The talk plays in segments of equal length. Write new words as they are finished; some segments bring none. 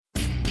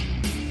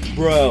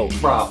Bro.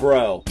 Bro.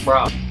 Bro.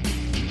 Bro.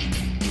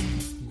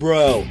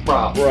 Bro.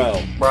 Bro.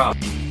 Bro. Bro.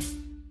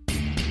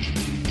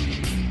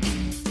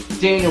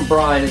 Daniel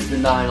Bryan is the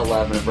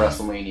 9/11 of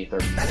WrestleMania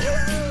 30.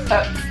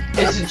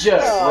 It's a joke,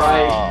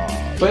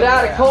 right? But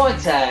out of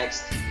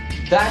context,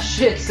 that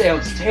shit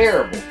sounds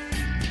terrible.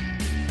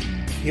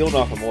 Heel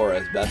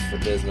Nakamura is best for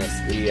business.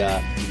 The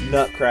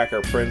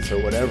Nutcracker Prince,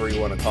 or whatever you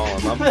want to call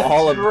him. I'm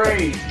all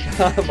great.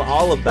 I'm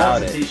all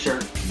about That's a it.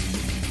 t-shirt.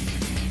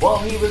 Well,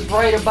 he was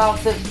right about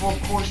this. Well,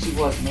 of course he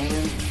was,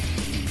 man.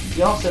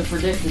 He also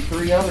predicted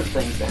 3 other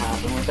things to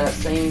happen with that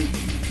same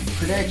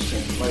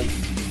prediction. Like,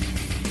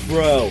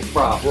 Bro.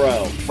 bro,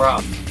 Bro.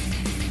 bro,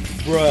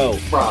 Bro.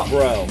 bro,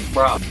 Bro.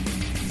 bro.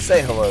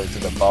 Say hello to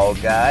the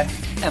bald guy.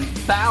 And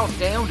bow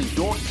down to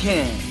your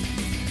king.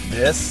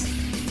 This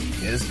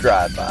is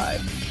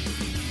Drive-By.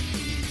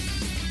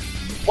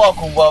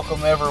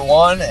 Welcome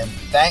everyone, and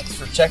thanks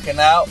for checking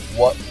out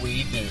what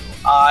we do.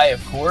 I,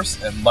 of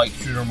course, am Mike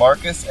Shooter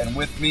Marcus, and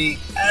with me,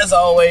 as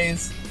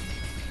always,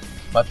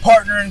 my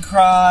partner in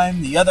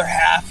crime, the other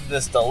half of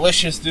this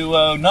delicious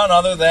duo, none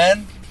other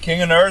than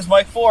King of Nerds,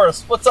 Mike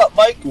Forrest. What's up,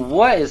 Mike?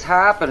 What is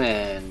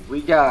happening?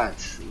 We got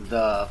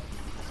the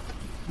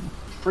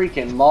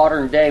freaking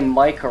modern day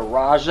Mike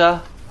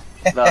Raja,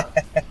 the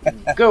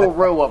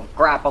guru of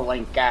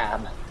grappling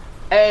gab,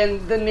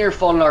 and the near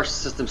fall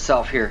narcissist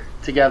himself here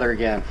together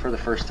again for the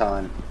first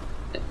time.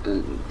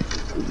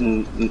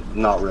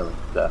 Not really,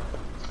 though.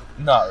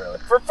 Not really.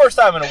 For first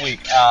time in a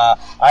week. I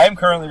am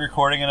currently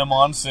recording in a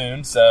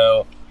monsoon,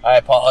 so I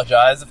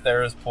apologize if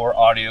there is poor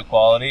audio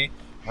quality.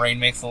 Rain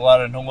makes a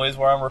lot of noise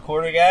where I'm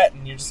recording at,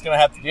 and you're just going to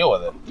have to deal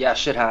with it. Yeah,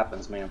 shit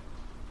happens, man.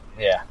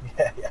 Yeah.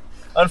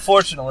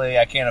 Unfortunately,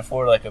 I can't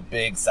afford like a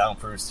big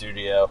soundproof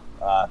studio.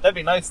 That'd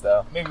be nice,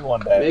 though. Maybe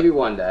one day. Maybe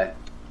one day.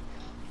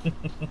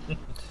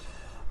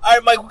 All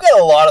right, Mike, we got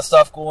a lot of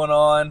stuff going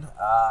on.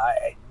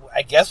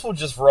 I guess we'll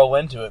just roll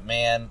into it,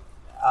 man.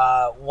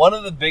 One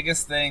of the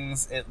biggest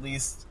things, at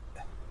least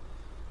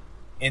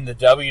in the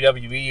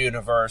WWE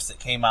universe, that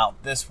came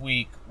out this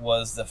week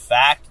was the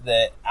fact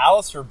that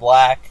Aleister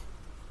Black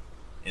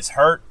is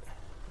hurt.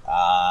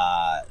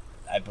 I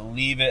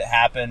believe it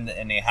happened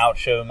in a house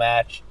show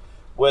match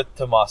with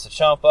Tommaso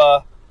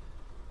Ciampa.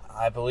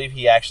 I believe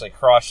he actually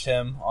crushed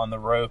him on the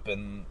rope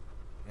and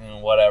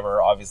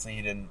whatever. Obviously,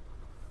 he didn't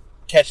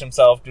catch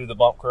himself, do the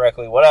bump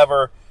correctly,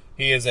 whatever.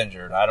 He is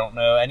injured. I don't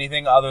know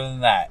anything other than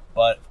that.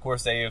 But, of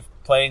course, they are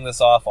playing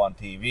this off on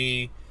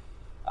TV,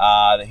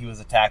 that he was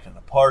attacked in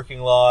a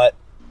parking lot.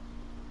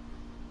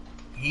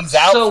 He's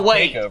out for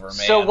TakeOver, man.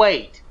 So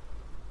wait.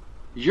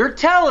 You're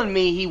telling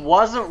me he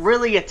wasn't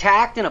really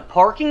attacked in a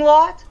parking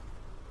lot?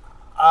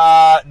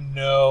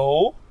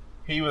 No.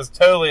 He was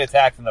totally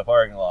attacked in the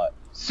parking lot.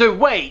 So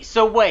wait.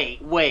 So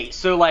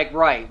like,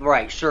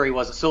 right, sure he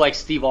wasn't. So like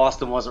Steve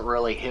Austin wasn't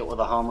really hit with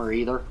a Hummer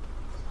either?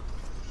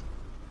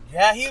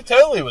 Yeah, he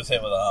totally was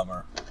hit with a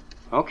Hummer.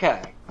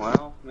 Okay,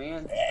 well,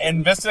 man.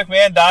 And Vince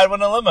McMahon died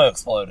when a limo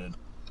exploded.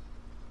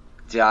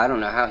 Yeah, I don't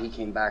know how he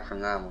came back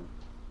from that one.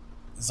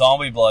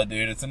 Zombie blood,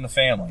 dude. It's in the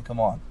family. Come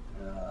on.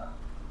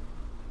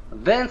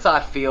 Vince, I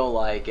feel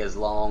like, as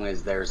long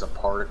as there's a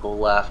particle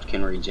left,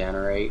 can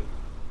regenerate.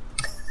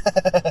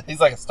 He's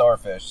like a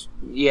starfish.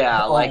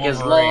 Yeah, Oh, like as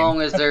Wolverine.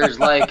 long as there's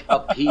like a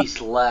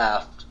piece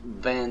left,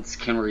 Vince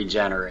can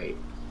regenerate.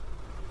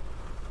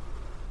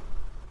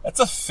 That's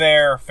a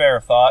fair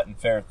thought and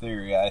fair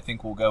theory. I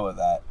think we'll go with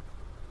that.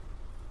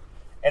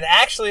 And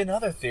actually,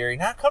 another theory.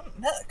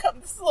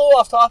 This is a little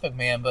off topic,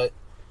 man, but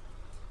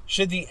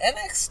should the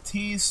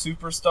NXT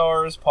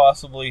superstars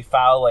possibly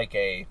file like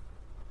a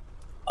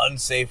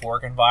unsafe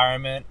work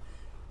environment?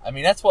 I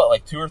mean, that's what,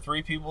 like 2 or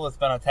 3 people that's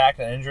been attacked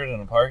and injured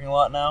in a parking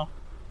lot now?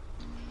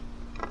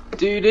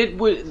 Dude,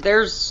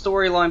 there's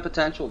storyline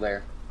potential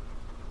there.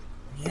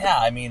 Yeah,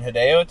 I mean,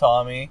 Hideo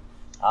Itami,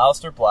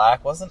 Aleister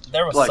Black, somebody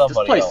This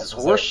place else. is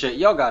horseshit.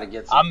 Y'all gotta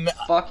get some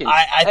fucking...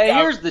 Hey,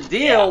 here's the deal.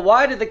 Yeah.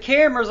 Why do the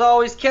cameras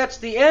always catch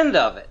the end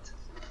of it?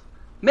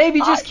 Maybe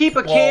just keep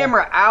a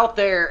camera out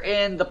there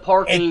in the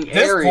parking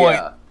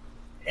area.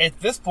 At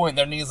this point,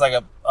 there needs like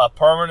a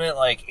permanent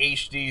like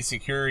HD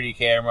security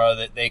camera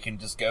that they can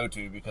just go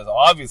to, because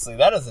obviously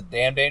that is a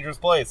damn dangerous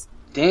place.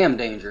 Damn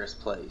dangerous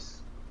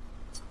place.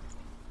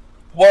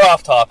 We're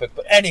off topic,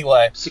 but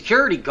anyway.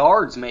 Security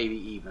guards, maybe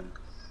even.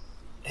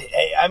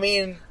 I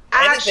mean,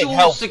 actual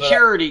helps,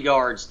 security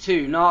guards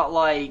too, not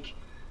like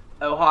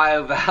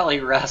Ohio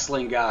Valley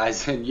wrestling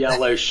guys in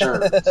yellow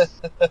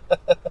shirts.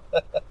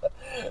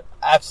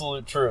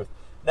 Absolute truth.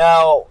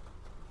 Now,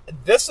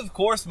 this, of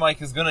course,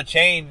 Mike, is going to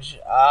change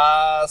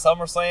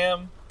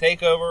SummerSlam,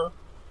 TakeOver,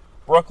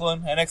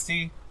 Brooklyn,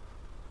 NXT.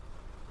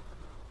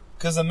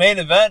 Because the main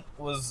event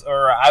was,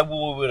 or I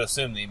would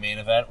assume the main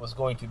event was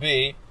going to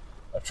be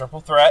a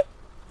triple threat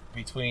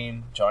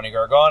between Johnny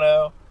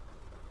Gargano,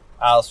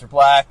 Aleister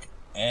Black,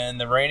 and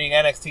the reigning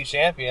NXT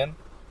champion,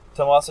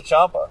 Tommaso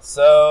Ciampa.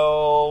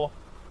 So,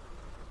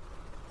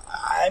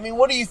 I mean,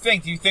 what do you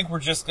think? Do you think we're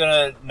just going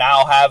to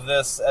now have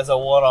this as a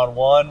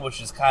one-on-one, which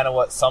is kind of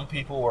what some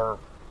people were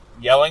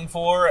yelling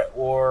for?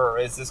 Or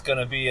is this going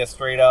to be a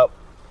straight-up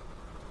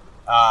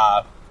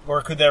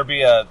Or could there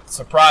be a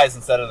surprise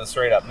instead of the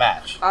straight-up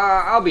match?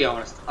 I'll be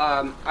honest.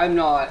 I'm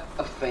not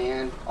a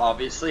fan,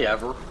 obviously,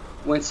 ever,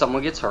 when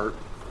someone gets hurt.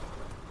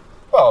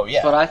 Oh,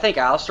 yeah. But I think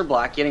Aleister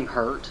Black getting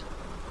hurt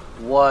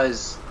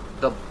was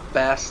the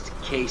best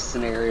case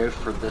scenario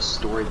for this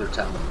story they're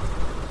telling.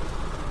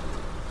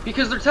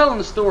 Because they're telling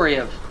the story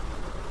of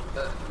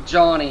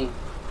Johnny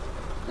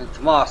and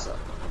Tommaso,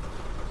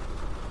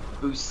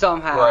 who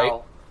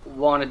somehow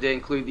wanted to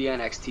include the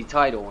NXT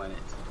title in it.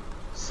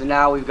 So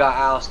now we've got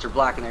Aleister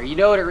Black in there. You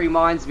know what it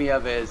reminds me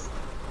of is,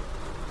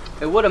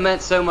 it would have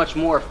meant so much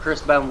more if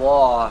Chris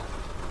Benoit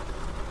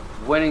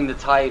winning the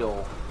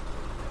title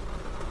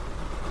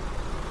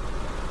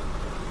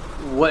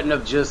wouldn't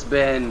have just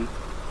been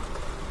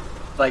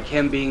like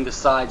him being the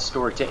side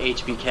story to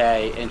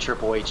HBK and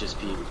Triple H's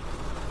feud.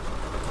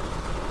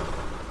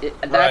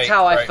 That's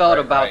how I felt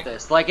about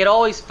this. Like, it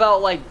always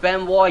felt like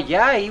Benoit,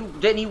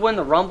 didn't he win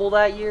the Rumble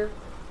that year?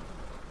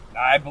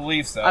 I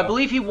believe so. I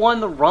believe he won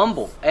the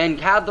Rumble and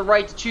had the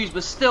right to choose,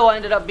 but still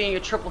ended up being a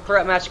triple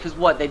threat match because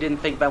they didn't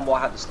think Benoit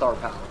had the star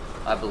power,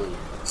 I believe.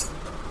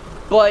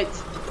 But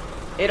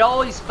it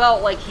always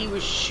felt like he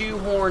was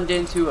shoehorned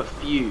into a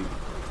feud,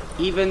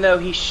 even though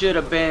he should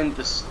have been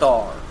the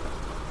star.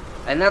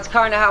 And that's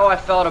kind of how I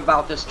felt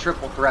about this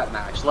triple threat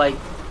match. Like,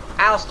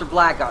 Aleister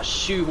Black got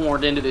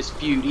shoehorned into this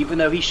feud, even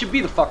though he should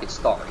be the fucking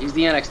star. He's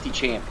the NXT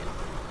champion.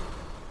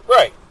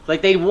 Right.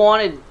 Like, they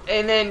wanted,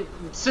 and then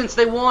since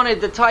they wanted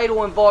the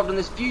title involved in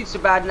this feud so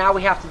bad, now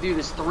we have to do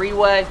this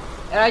three-way.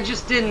 And I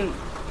just didn't.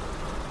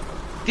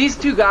 These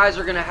two guys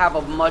are going to have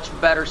a much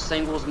better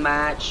singles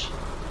match.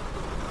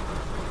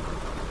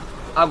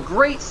 A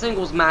great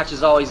singles match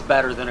is always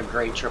better than a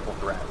great triple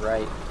threat,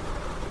 right?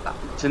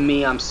 To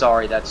me, I'm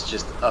sorry, that's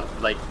just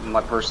like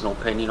my personal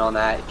opinion on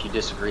that. If you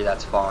disagree,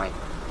 that's fine.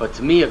 But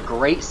to me, a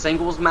great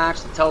singles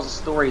match that tells a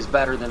story is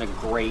better than a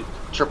great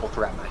triple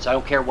threat match. I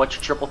don't care what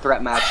your triple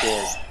threat match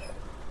is.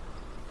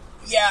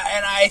 Yeah,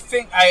 and I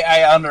think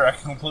I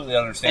completely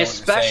understand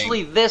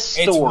especially what you're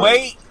saying. This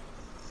story.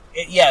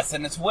 Yes,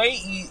 and it's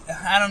way.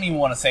 I don't even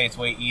want to say it's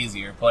way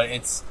easier, but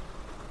it's.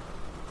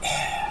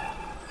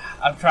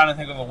 I'm trying to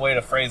think of a way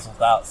to phrase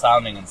without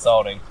sounding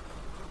insulting.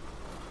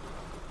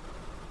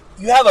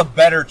 You have a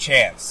better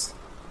chance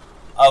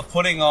of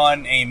putting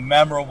on a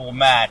memorable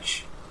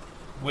match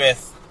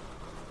with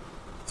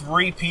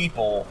 3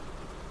 people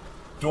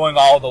doing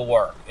all the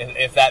work,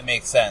 if that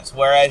makes sense.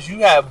 Whereas you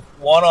have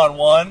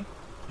one-on-one,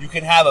 you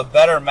can have a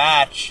better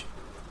match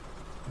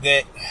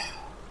that...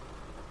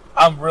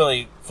 I'm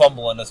really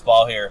fumbling this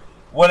ball here.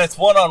 When it's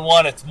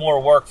one-on-one, it's more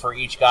work for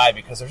each guy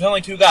because there's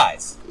only 2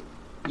 guys.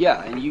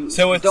 Yeah, and you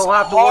so it's don't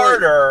have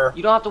harder.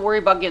 You don't have to worry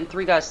about getting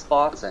 3 guys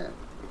spots in.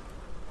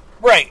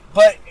 Right,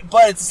 but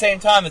at the same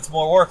time, it's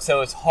more work,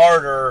 so it's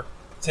harder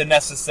to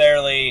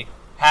necessarily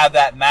have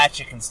that match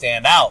that can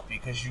stand out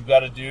because you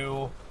got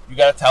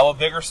to tell a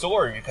bigger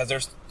story because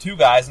there's 2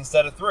 guys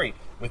instead of 3.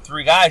 With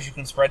 3 guys, you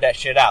can spread that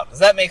shit out. Does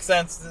that make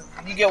sense?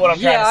 You get what I'm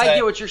trying to say? Yeah, I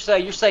get what you're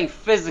saying. You're saying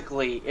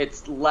physically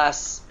it's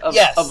less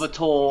of a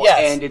toll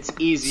and it's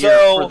easier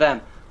for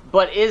them.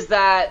 But is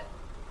that...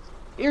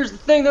 Here's the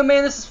thing, though,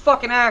 man. This is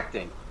fucking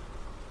acting.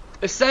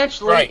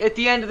 Essentially, at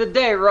the end of the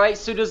day, right?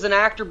 So does an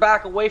actor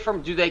back away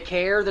from... Do they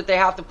care that they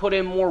have to put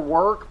in more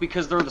work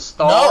because they're the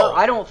star? No.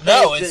 I don't think...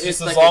 No, it's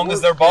just as long as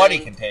their body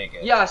can take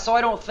it. Yeah, so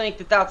I don't think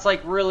that that's,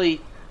 like,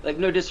 really... Like,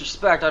 no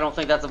disrespect, I don't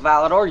think that's a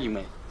valid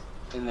argument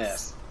in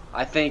this.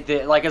 I think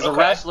that, like, as a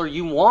wrestler,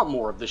 you want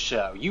more of the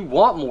show. You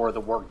want more of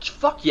the work.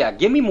 Fuck yeah,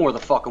 give me more of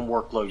the fucking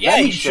workload. Yeah,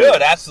 you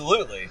should,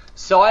 absolutely.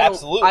 So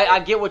I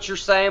get what you're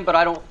saying, but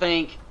I don't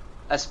think,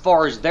 as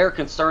far as they're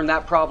concerned,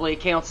 that probably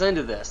counts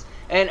into this.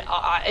 And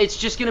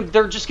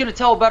they're just gonna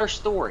tell a better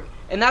story.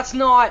 And that's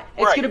not,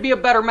 it's gonna be a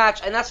better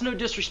match, and that's no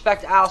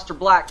disrespect to Aleister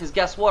Black, because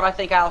guess what? I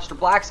think Aleister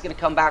Black's gonna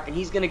come back, and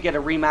he's gonna get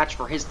a rematch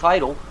for his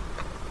title,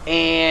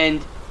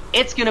 and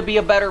it's gonna be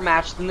a better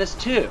match than this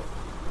too.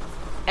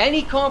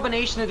 Any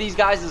combination of these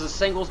guys as a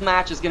singles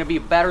match is going to be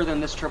better than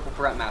this triple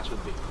threat match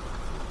would be.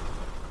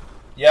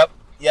 Yep.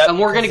 And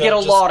we're going to get a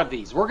lot of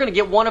these. We're going to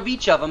get one of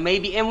each of them,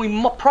 maybe, and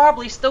we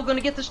probably still going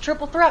to get this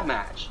triple threat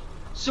match.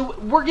 So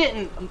we're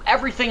getting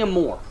everything and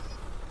more.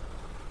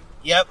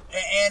 Yep,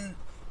 and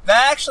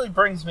that actually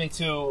brings me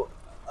to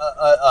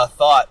a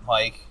thought,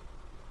 Mike.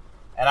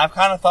 And I've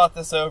kind of thought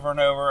this over and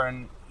over,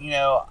 and,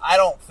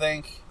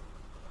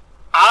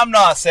 I'm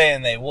not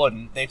saying they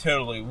wouldn't. They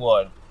totally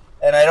would.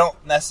 And I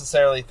don't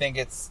necessarily think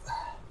it's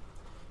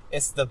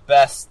the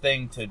best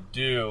thing to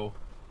do,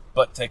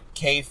 but to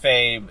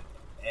kayfabe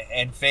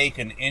and fake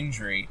an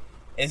injury.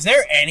 Is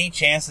there any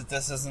chance that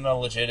this isn't a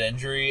legit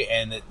injury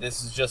and that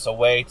this is just a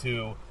way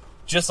to,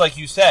 just like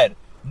you said,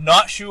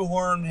 not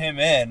shoehorn him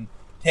in,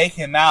 take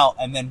him out,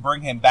 and then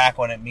bring him back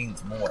when it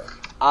means more?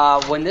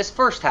 When this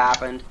first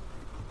happened,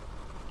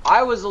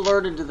 I was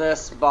alerted to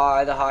this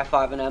by the High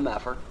Five and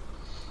MFer.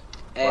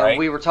 And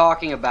we were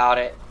talking about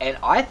it, and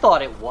I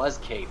thought it was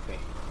kayfabe.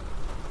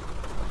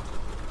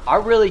 I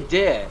really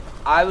did.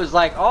 I was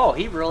like, oh,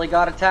 he really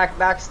got attacked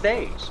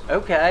backstage.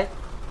 Okay.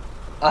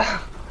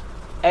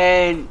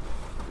 And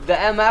the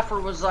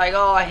MFer was like,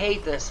 oh, I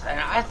hate this. And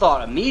I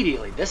thought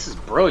immediately, this is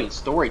brilliant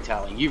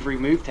storytelling. You've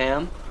removed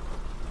him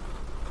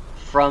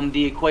from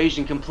the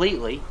equation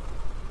completely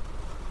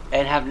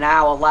and have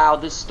now allowed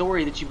this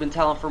story that you've been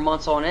telling for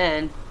months on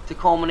end to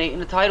culminate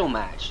in a title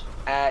match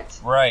at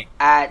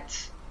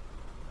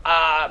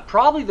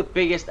probably the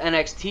biggest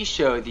NXT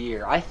show of the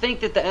year. I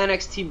think that the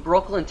NXT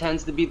Brooklyn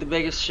tends to be the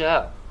biggest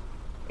show.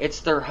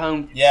 It's their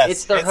home. Yes,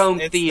 it's their home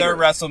theater. It's their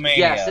WrestleMania.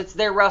 Yes, it's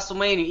their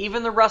WrestleMania.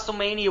 Even the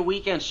WrestleMania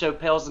weekend show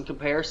pales in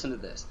comparison to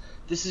this.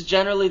 This is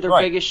generally their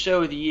biggest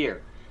show of the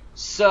year.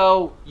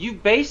 So you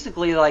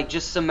basically like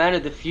just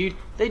cemented the feud.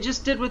 They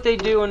just did what they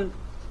do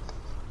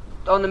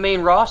on the main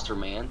roster,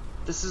 man.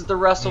 This is the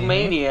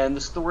WrestleMania, and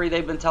the story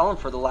they've been telling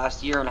for the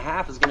last year and a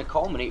half is going to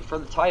culminate for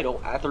the title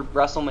at their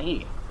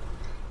WrestleMania.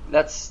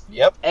 That's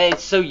yep. And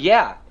so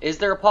yeah, is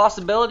there a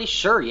possibility?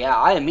 Sure, yeah.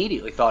 I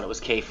immediately thought it was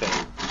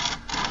kayfabe.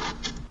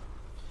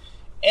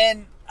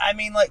 And, I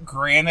mean, like,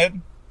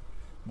 granted,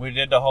 we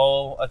did the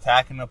whole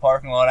attacking the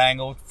parking lot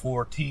angle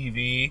for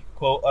TV,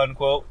 quote,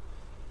 unquote.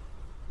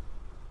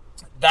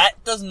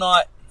 That does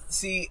not...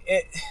 See,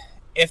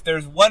 if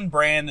there's one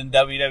brand in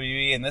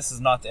WWE, and this is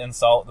not to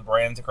insult the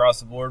brands across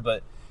the board,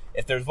 but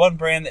if there's one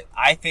brand that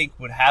I think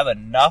would have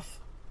enough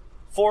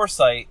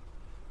foresight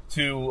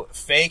to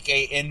fake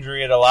a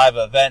injury at a live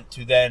event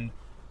to then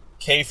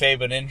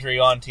kayfabe an injury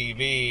on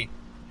TV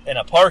in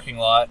a parking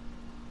lot,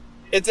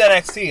 it's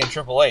NXT and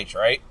Triple H,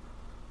 right?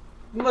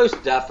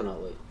 Most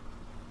definitely.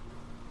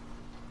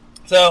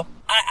 So,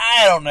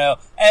 I don't know.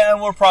 And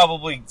we're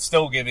probably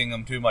still giving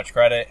them too much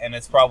credit, and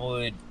it's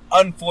probably,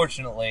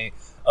 unfortunately,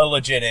 a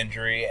legit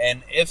injury.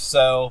 And if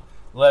so,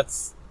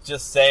 let's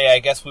just say, I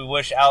guess we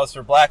wish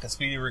Aleister Black a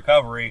speedy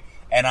recovery.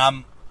 And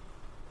I'm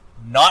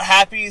not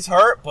happy he's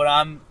hurt, but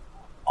I'm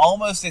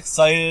almost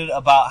excited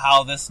about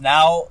how this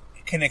now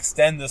can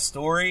extend the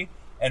story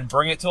and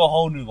bring it to a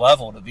whole new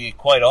level, to be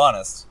quite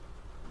honest.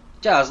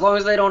 Yeah, as long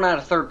as they don't add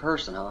a third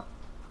person, huh?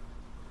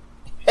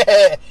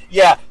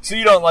 Yeah, so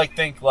you don't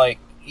think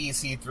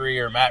EC3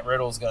 or Matt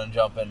Riddle's gonna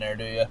jump in there,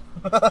 do you?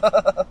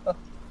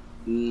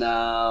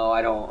 No,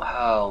 I don't.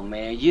 Oh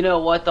man, you know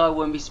what though? I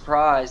wouldn't be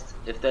surprised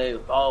if they.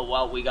 Oh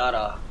well, we're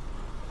gonna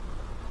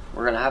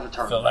have a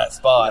tournament. Fill that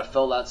spot. We gotta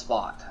fill that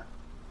spot.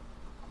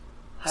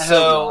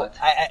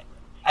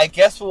 I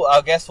guess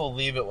we'll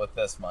leave it with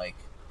this, Mike.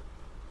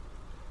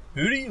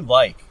 Who do you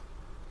like?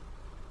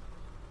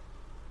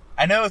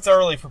 I know it's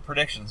early for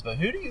predictions, but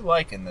who do you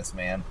like in this,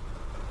 man?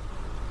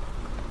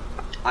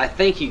 I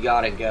think you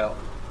gotta go.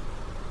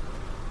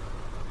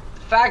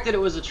 The fact that it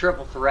was a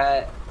triple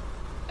threat,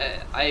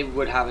 I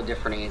would have a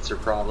different answer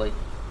probably.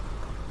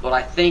 But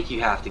I think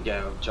you have to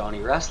go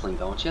Johnny Wrestling,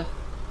 don't you?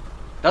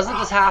 Doesn't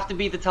this have to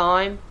be the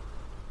time?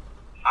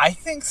 I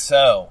think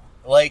so.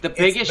 Like, the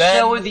biggest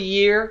show of the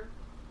year?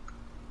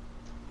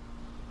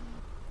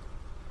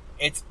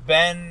 It's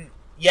been...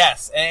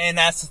 Yes, and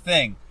that's the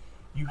thing.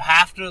 You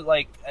have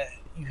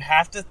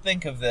to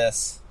think of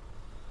this.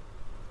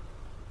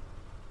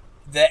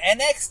 The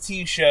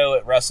NXT show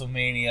at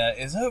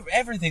WrestleMania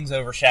everything's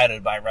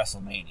overshadowed by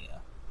WrestleMania.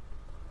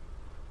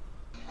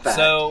 Fact.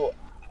 So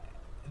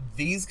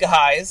these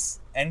guys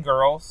and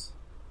girls,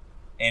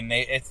 and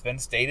it's been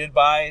stated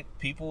by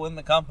people in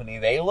the company,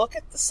 they look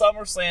at the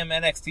SummerSlam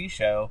NXT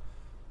show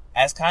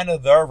as kind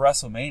of their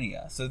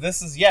WrestleMania. So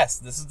this is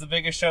the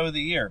biggest show of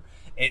the year.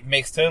 It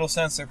makes total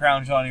sense to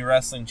crown Johnny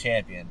Wrestling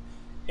champion.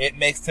 It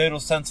makes total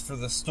sense for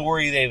the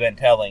story they've been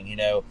telling. You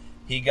know,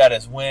 he got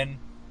his win,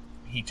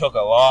 he took a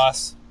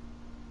loss,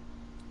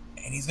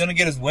 and he's going to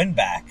get his win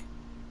back.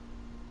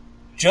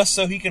 Just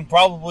so he can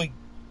probably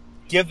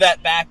give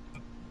that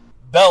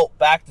belt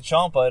back to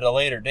Ciampa at a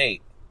later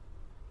date.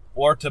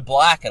 Or to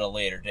Black at a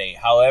later date,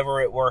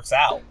 however it works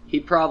out. He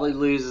probably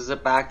loses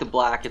it back to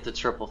Black at the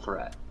triple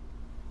threat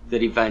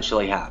that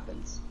eventually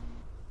happens.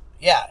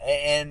 Yeah,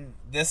 and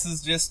this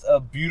is just a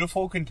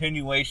beautiful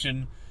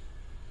continuation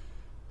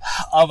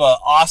of an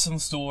awesome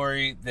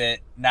story that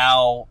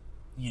now,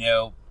 you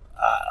know,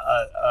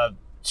 a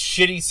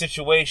shitty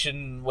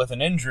situation with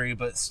an injury,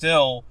 but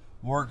still,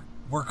 we're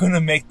going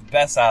to make the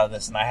best out of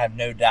this, and I have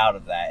no doubt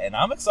of that. And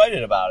I'm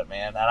excited about it,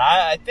 man. And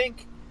I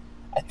think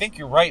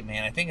you're right,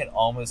 man. I think it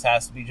almost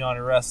has to be Johnny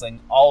Wrestling.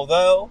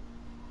 Although,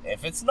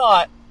 if it's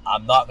not,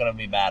 I'm not going to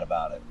be mad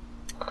about it.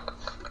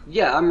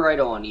 Yeah, I'm right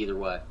on either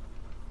way.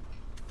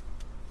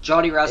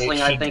 Johnny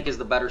Wrestling, I think, is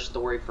the better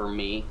story for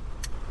me,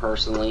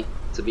 personally,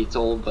 to be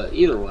told. But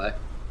either way,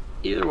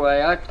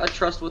 I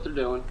trust what they're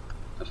doing.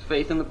 I have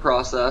faith in the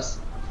process.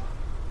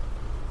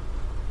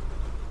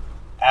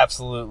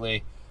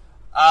 Absolutely.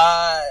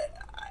 I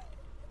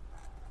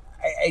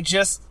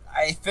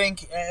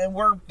think, and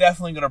we're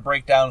definitely going to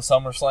break down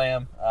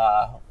SummerSlam.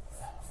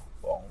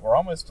 Well, we're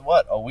almost,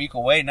 a week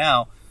away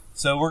now.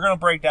 So we're going to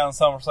break down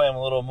SummerSlam a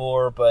little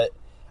more, but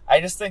I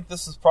just think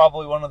this is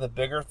probably one of the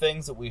bigger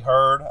things that we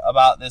heard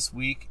about this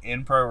week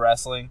in pro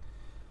wrestling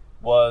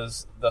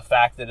was the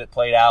fact that it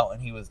played out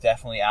and he was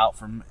definitely out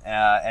from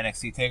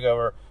NXT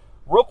TakeOver.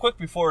 Real quick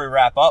before we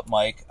wrap up,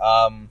 Mike,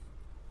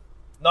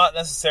 not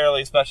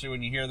necessarily, especially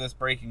when you hear this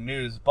breaking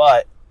news,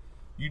 but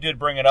you did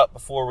bring it up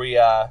before we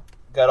got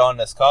on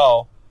this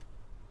call.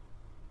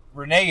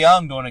 Renee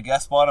Young doing a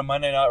guest spot on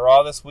Monday Night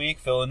Raw this week,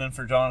 filling in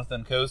for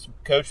Jonathan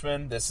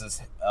Coachman. This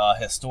is a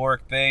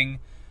historic thing.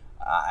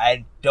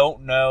 I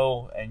don't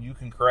know, and you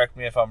can correct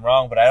me if I'm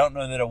wrong, but I don't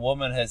know that a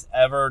woman has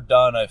ever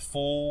done a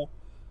full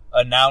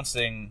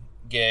announcing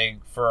gig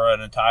for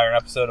an entire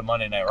episode of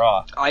Monday Night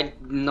Raw. I'm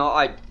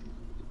not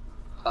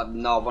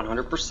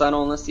 100%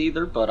 on this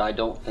either, but I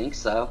don't think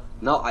so.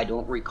 No, I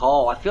don't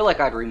recall. I feel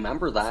like I'd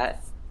remember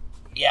that.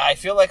 Yeah, I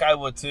feel like I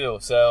would too.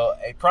 So,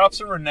 props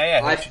to Renee.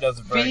 I hope she does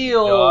a very good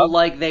job. I feel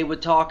like they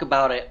would talk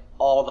about it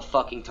all the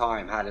fucking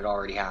time had it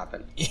already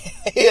happened.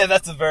 Yeah,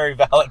 that's a very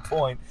valid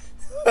point.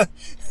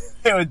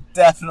 It would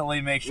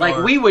definitely make sure.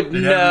 Like, we would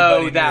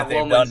know that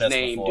woman's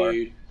name, before.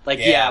 dude. Like,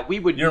 yeah, we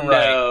would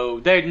know.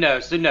 Right. They'd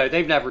know. So, no,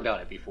 they've never done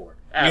it before.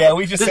 Ever. Yeah,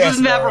 we just This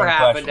has never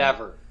happened,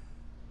 ever.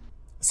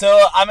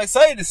 So, I'm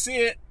excited to see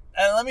it.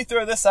 And let me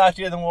throw this out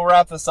to you, then we'll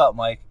wrap this up,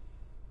 Mike.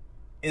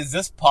 Is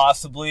this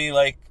possibly,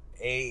 like,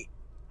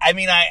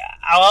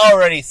 I'll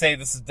already say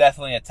this is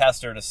definitely a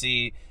tester to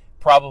see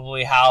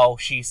probably how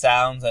she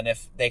sounds and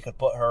if they could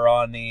put her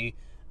on the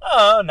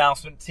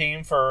announcement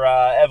team for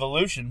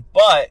Evolution.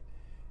 But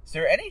is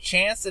there any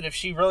chance that if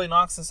she really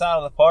knocks this out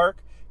of the park,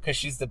 because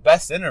she's the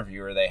best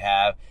interviewer they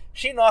have,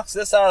 she knocks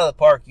this out of the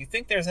park, you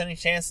think there's any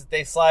chance that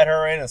they slide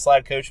her in and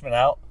slide Coachman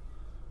out?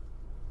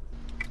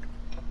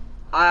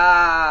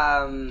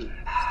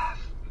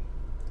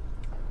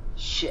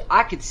 Shit,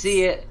 I could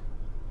see it.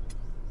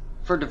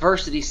 For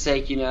diversity's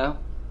sake,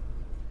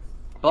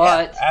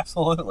 But yeah,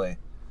 absolutely.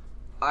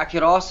 I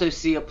could also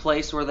see a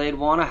place where they'd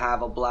want to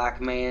have a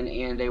black man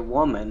and a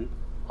woman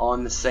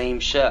on the same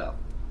show.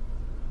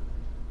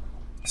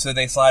 So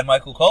they slide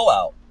Michael Cole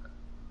out.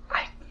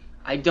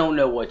 I don't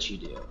know what you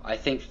do. I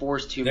think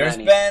four's too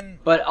many.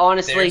 But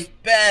honestly,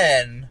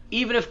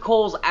 even if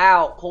Cole's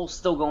out, Cole's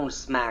still going to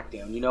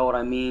SmackDown. You know what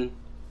I mean?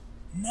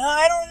 No,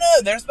 I don't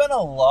know. There's been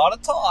a lot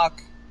of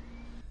talk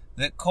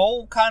that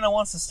Cole kind of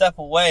wants to step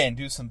away and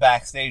do some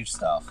backstage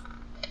stuff.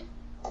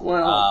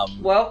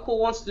 Well, Cole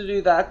wants to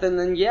do that,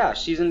 then yeah,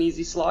 she's an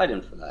easy slide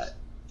in for that.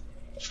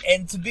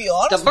 And to be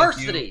honest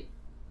diversity. With you,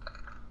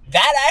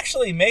 that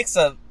actually makes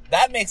it,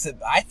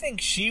 I think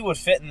she would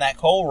fit in that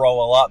Cole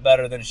role a lot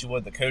better than she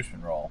would the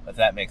Coachman role, if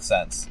that makes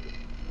sense.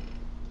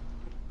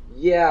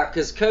 Yeah,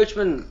 because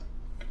Coachman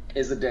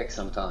is a dick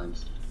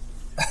sometimes.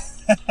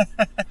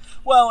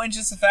 Well, and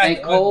just the fact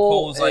that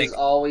Cole's like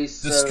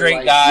always the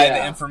straight guy,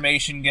 the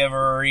information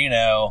giver,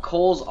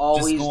 Cole's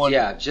always,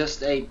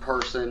 just a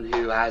person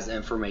who has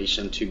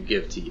information to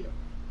give to you.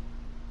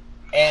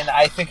 And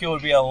I think it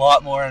would be a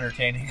lot more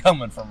entertaining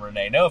coming from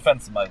Renee. No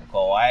offense to Michael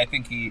Cole. I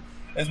think he,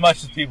 as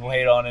much as people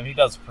hate on him, he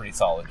does a pretty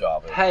solid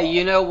job. Hey,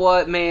 you know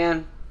what,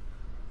 man?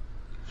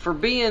 For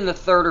being the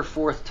third or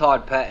fourth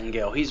Todd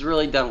Pettengill, he's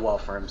really done well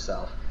for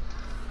himself.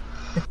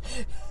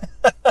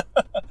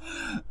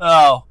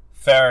 Oh,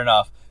 fair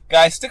enough.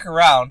 Guys, stick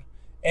around.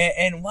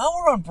 And while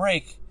we're on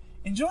break,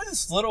 enjoy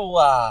this little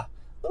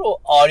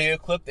audio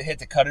clip that hit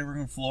the cutting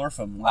room floor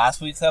from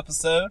last week's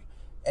episode.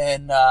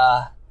 And,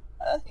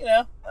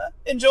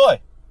 enjoy.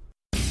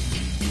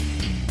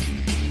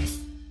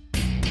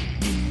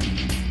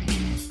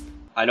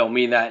 I don't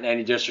mean that in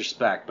any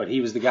disrespect, but he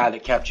was the guy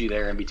that kept you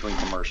there in between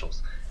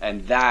commercials.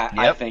 And that,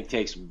 I think,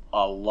 takes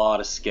a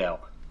lot of skill.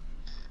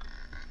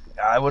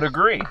 I would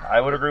agree. I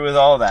would agree with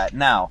all of that.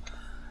 Now,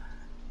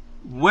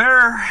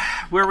 where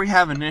we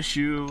have an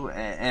issue,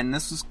 and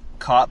this was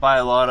caught by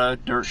a lot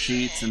of dirt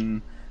sheets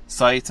and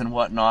sites and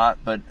whatnot,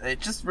 but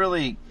it just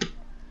really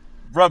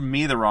rubbed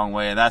me the wrong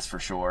way, that's for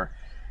sure,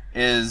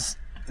 is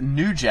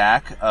New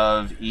Jack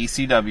of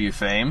ECW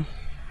fame,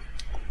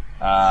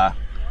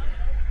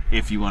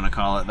 if you want to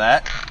call it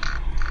that.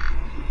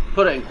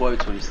 Put it in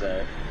quotes when you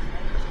say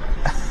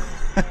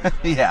it.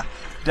 Yeah,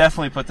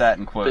 definitely put that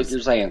in quotes. But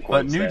you're saying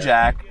quotes. But New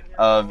Jack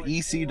of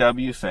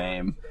ECW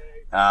fame,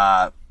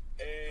 oh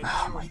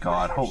my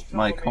God,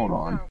 Mike, hold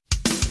on.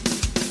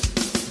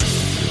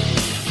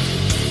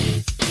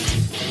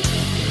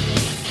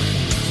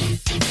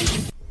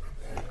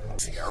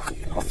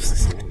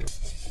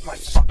 My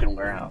fucking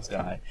warehouse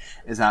guy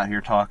is out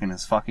here talking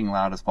as fucking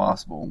loud as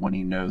possible when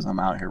he knows I'm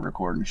out here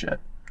recording shit.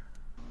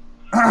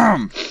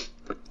 But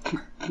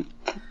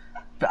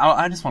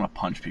I just want to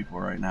punch people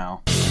right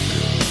now.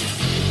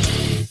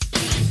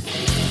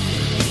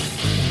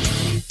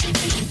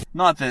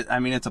 Not that,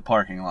 it's a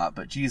parking lot,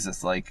 but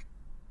Jesus,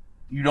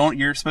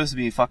 you're supposed to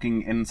be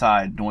fucking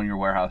inside doing your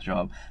warehouse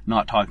job,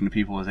 not talking to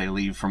people as they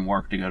leave from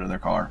work to go to their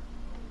car.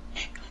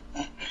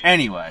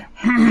 Anyway.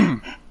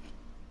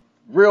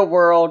 Real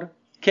world,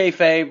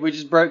 kayfabe, we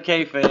just broke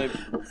kayfabe.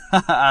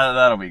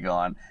 That'll be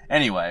gone.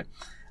 Anyway,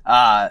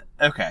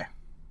 okay.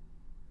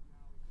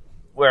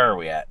 Where are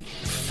we at?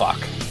 Fuck.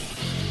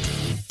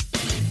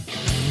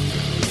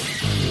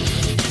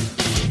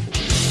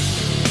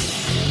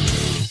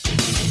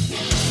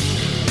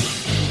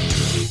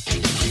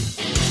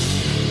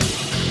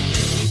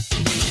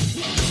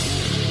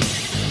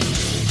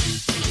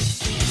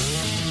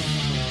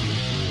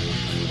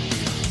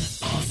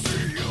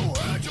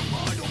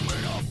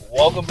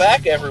 Welcome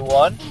back,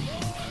 everyone.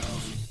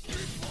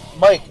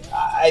 Mike,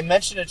 I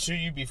mentioned it to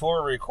you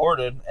before we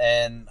recorded,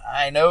 and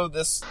I know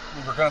this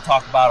we were going to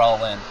talk about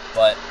All In,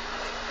 but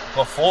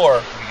before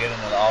we get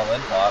into the All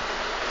In talk,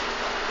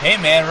 hey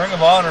man, Ring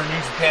of Honor New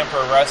Japan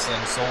Pro Wrestling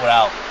sold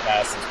out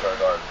Madison Square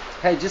Garden.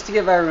 Hey, just to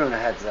give everyone a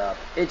heads up,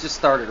 it just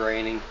started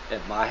raining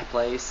at my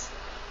place,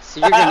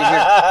 so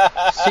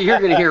you're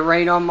gonna hear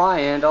rain on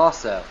my end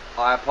also.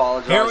 I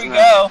apologize. Here we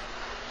go.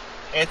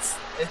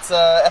 It's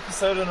a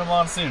episode in a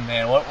monsoon,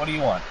 man. What do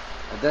you want?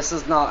 This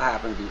has not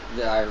happened.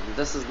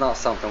 This is not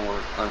something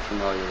we're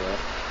unfamiliar with.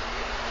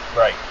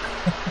 Right.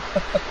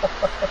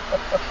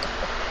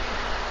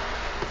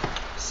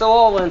 So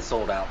All In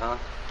sold out, huh?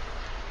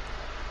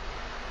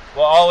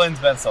 Well, All In's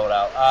been sold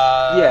out.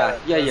 Yeah.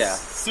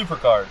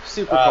 Supercard.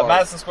 Supercard.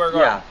 Madison Square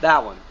Garden. Yeah,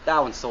 that one. That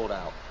one sold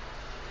out.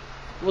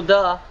 Well,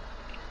 duh.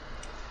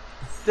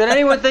 Did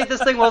anyone think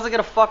this thing wasn't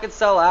gonna fucking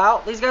sell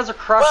out? These guys are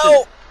crushing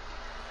it.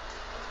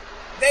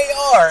 They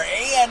are,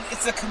 and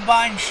it's a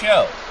combined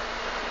show.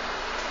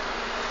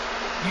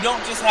 You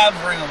don't just have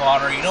Ring of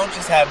Honor, you don't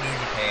just have New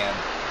Japan.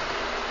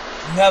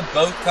 You have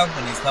both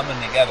companies coming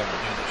together to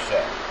do this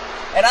show.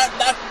 And I'm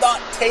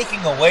not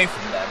taking away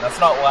from them. That's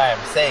not why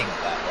I'm saying it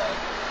that way.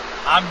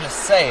 I'm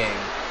just saying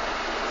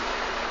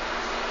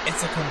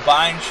it's a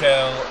combined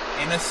show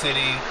in a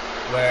city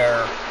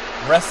where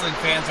wrestling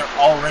fans are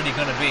already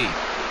going to be.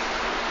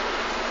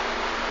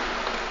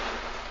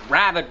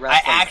 Rabid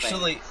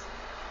wrestling fans.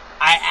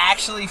 I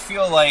actually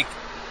feel like,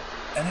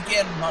 and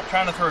again, I'm not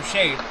trying to throw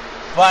shade,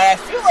 but I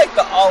feel like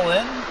the All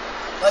In,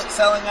 like,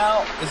 selling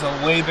out is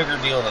a way bigger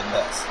deal than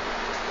this.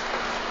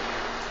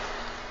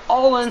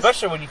 All In,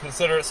 especially when you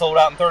consider it sold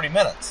out in 30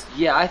 minutes.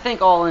 Yeah, I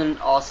think All In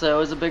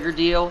also is a bigger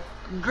deal.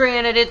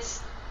 Granted,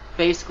 it's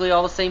basically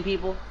all the same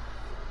people,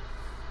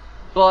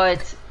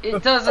 but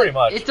it doesn't. Pretty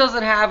much. It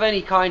doesn't have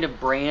any kind of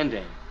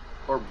branding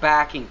or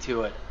backing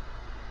to it.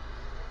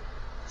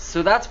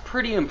 So that's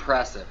pretty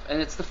impressive,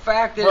 and it's the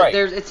fact that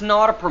it's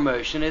not a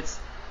promotion. It's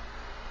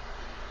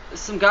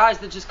some guys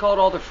that just called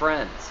all their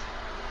friends.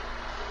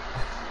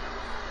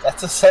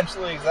 That's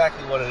essentially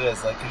exactly what it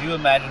is. Like, could you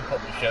imagine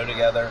putting a show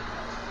together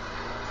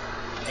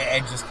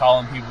and just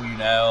calling people you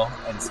know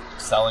and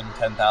selling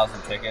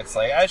 10,000 tickets?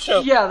 Like, that's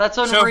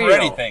unreal. Show for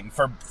anything,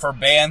 for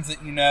bands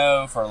that you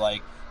know, for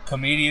like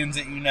comedians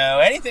that you know,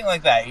 anything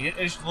like that.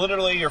 It's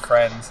literally your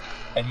friends,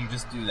 and you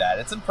just do that.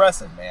 It's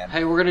impressive, man.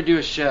 Hey, we're gonna do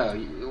a show.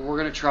 We're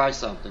gonna try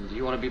something. Do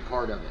you want to be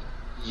part of it?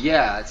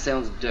 Yeah, it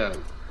sounds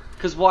dope.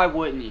 Because why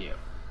wouldn't you?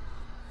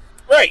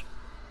 Right.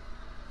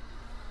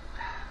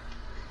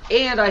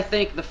 And I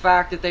think the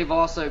fact that they've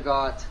also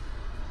got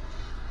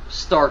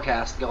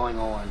StarCast going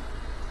on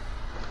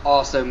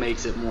also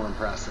makes it more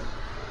impressive.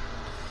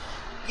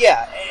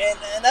 Yeah,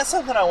 and that's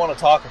something I want to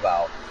talk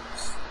about.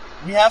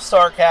 We have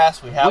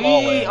StarCast, we have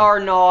All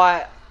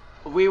In.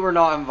 We were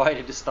not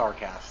invited to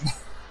StarCast.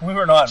 We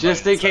were not invited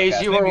Just in to case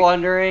StarCast. you were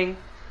wondering,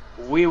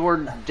 we were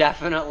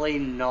definitely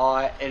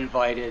not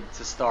invited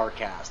to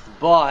StarCast.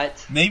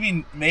 But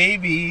maybe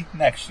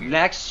next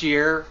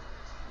year.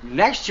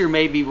 Next year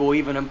maybe we'll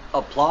even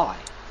apply.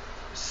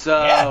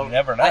 So yeah, you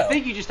never know. I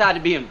think you just had to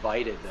be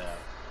invited though.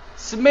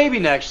 So maybe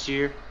next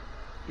year.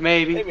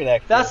 Maybe next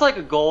year. That's like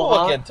a goal, we'll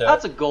huh? Look into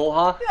that's it. a goal,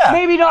 huh? Yeah,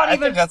 maybe not I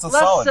even. think that's a let's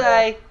solid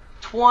say goal.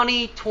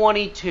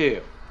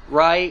 2022,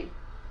 right?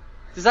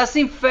 Does that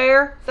seem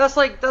fair? I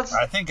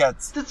think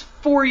that's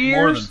 4 years,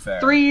 more than fair.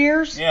 3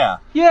 years. Yeah.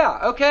 Yeah.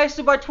 Okay.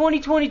 So by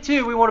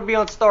 2022, we want to be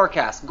on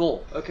StarCast.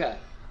 Goal. Okay.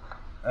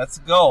 That's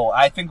a goal.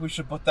 I think we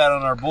should put that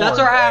on our board. That's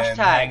our hashtag. And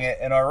hang it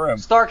in our room.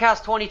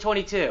 StarCast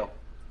 2022.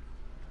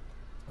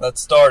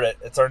 Let's start it.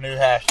 It's our new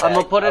hashtag. I'm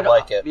gonna put it. I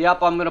like it.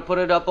 Yep. I'm gonna put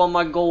it up on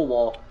my goal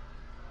wall.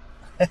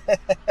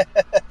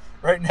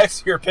 Right next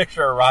to your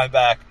picture of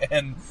Ryback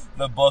and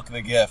the book,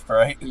 The Gift,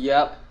 right?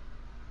 Yep.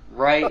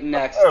 Right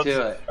next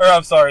to it. Or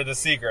I'm sorry, The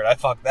Secret. I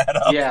fucked that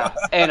up. Yeah,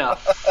 and a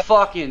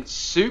fucking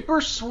super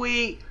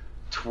sweet,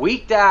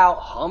 tweaked out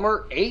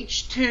Hummer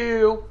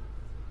H2.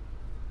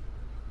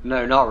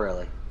 No, not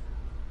really.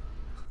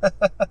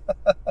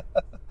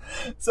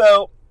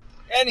 So,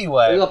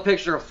 anyway. We got a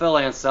picture of Phil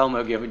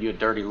Anselmo giving you a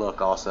dirty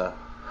look also.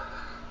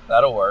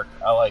 That'll work.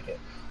 I like it.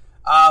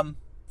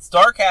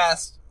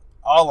 StarCast,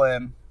 All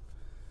In.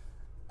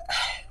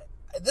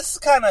 This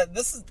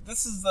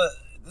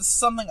is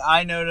something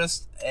I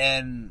noticed,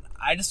 and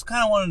I just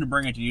kind of wanted to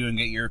bring it to you and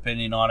get your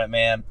opinion on it,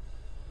 man.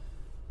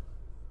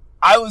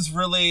 I was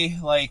really,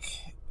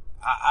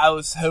 I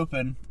was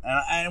hoping,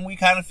 and we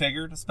kind of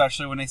figured,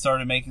 especially when they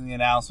started making the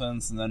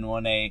announcements, and then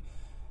when they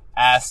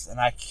asked, and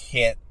I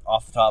can't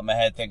off the top of my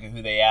head think of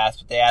who they asked,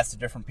 but they asked the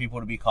different people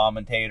to be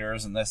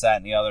commentators, and this, that,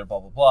 and the other, blah,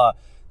 blah, blah,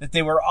 that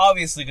they were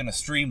obviously going to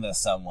stream this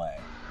some way.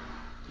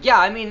 Yeah,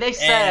 I mean, they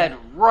said,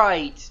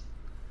 right.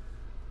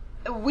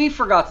 We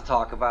forgot to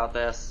talk about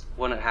this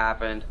when it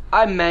happened.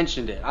 I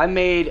mentioned it. I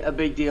made a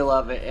big deal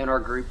of it in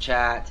our group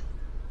chat.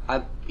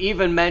 I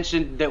even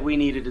mentioned that we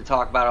needed to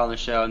talk about it on the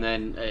show, and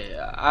then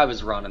I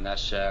was running that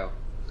show,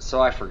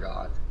 so I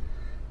forgot.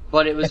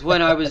 But it was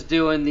when I was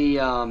doing the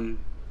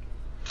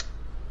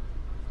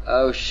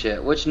Oh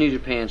shit! Which New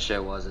Japan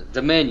show was it?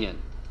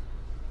 Dominion.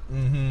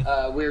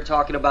 Mm-hmm. We were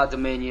talking about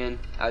Dominion.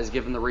 I was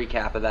giving the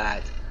recap of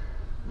that.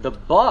 The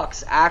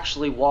Bucks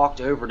actually walked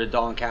over to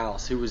Don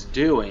Callis, who was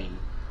doing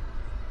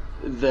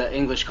the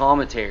English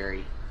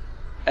commentary.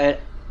 And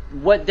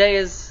what day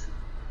is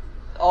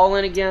All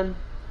In again?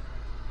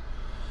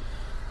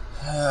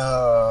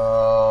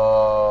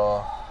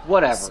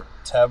 Whatever.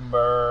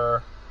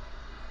 September.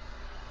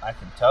 I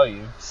can tell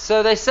you.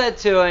 So they said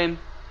to him,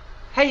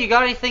 "Hey, you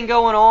got anything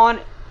going on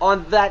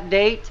that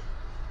date?"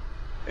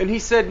 And he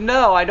said,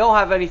 "No, I don't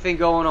have anything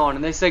going on."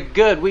 And they said,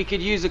 "Good, we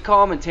could use a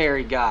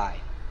commentary guy."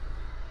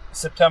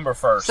 September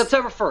 1st.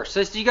 September 1st.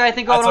 So you got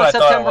anything going That's on what I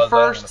September thought it was, but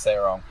I was 1st? gonna say it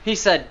wrong. He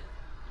said,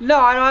 "No,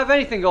 I don't have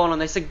anything going on."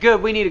 They said,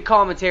 "Good, we need a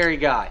commentary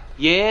guy.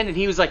 You in?" And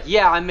he was like,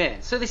 "Yeah, I'm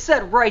in." So they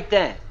said right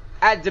then,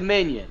 at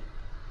Dominion,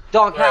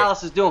 Don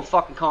Callis is doing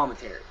fucking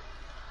commentary.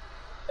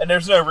 And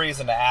there's no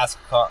reason to ask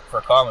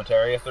for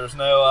commentary if there's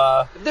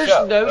no There's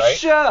show, no right?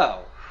 show.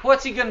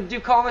 What's he going to do,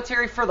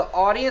 commentary for the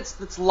audience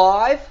that's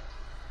live?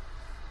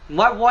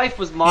 My wife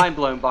was mind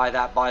blown by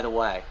that, by the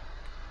way.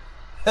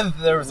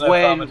 There was no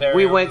When commentary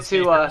we over went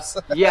the to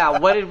speakers. yeah,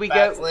 what did we go?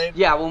 Fastlane?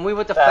 Yeah, when we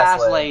went to Fastlane.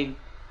 Fastlane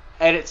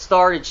and it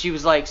started, she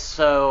was like,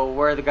 "So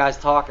where are the guys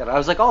talking?" I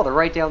was like, "Oh, they're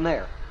right down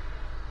there,"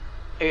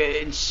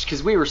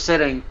 because we were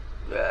sitting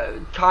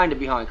kind of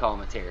behind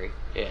commentary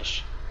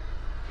ish,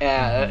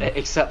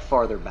 except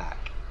farther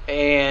back.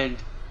 And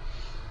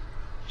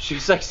she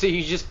was like, "So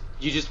you just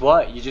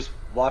what? You just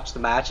watch the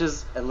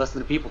matches and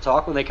listen to people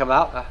talk when they come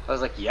out?" I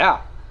was like,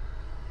 "Yeah."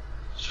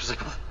 She was like,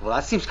 "Well,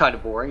 that seems kind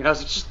of boring." And I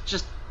was like,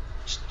 just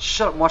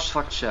shut up and watch the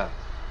fucking show."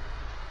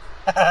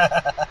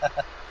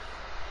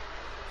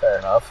 Fair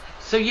enough.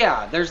 So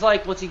yeah, there's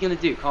like, what's he gonna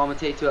do?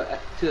 Commentate to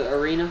the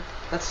arena?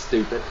 That's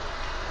stupid.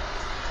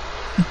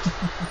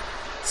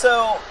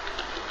 So,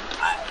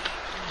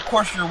 of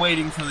course, you're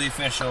waiting for the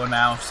official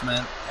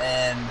announcement,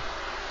 and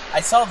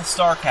I saw the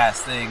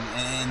StarCast thing,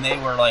 and they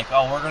were like,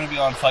 "Oh, we're going to be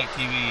on Fight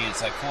TV.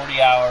 It's like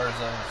 40 hours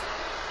of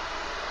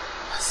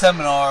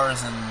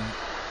seminars and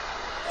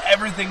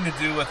everything to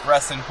do with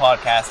wrestling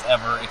podcast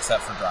ever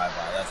except for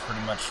Drive-By." That's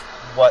pretty much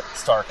what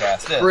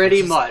StarCast is. Pretty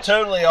which is much.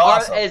 Totally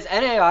awesome. Is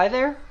NAI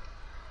there?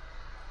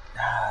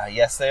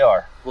 Yes, they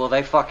are. Well,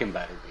 they fucking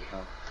better be,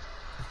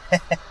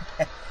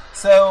 huh?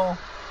 So,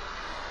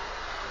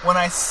 when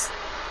I'm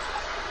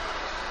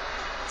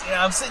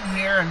sitting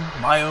here in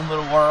my own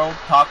little world,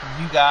 talking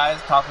to you guys,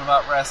 talking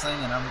about wrestling,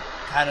 and I'm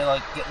kind of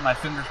like getting my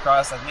fingers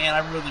crossed, like, man, I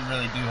really,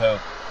 really do hope,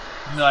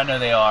 even though I know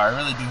they are, I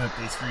really do hope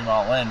they stream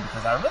All In,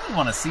 because I really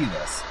want to see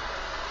this.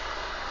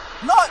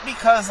 Not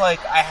because,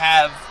 like, I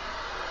have,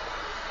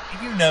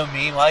 you know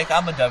me, like,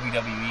 I'm a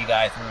WWE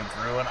guy through and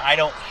through, and I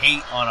don't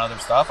hate on other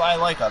stuff. I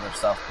like other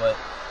stuff, but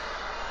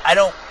I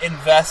don't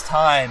invest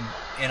time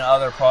in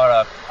other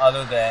product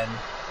other than,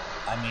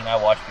 I mean, I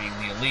watch Being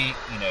the Elite,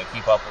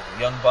 keep up with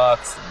the Young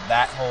Bucks, and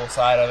that whole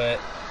side of it.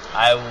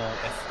 I will,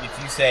 if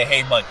you say,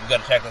 "Hey, Mike, you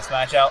got to check this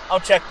match out,"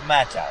 I'll check the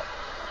match out.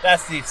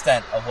 That's the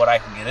extent of what I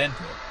can get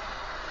into.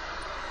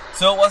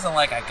 So it wasn't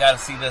like, I got to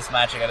see this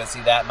match, I got to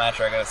see that match,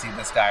 or I got to see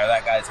this guy or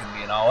that guy's going to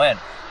be an All In.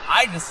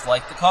 I just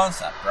like the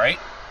concept, right?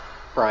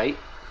 Right.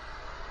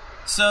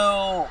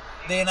 So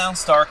they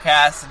announced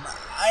StarCast, and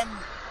I'm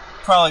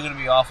probably going to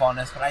be off on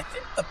this, but I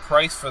think the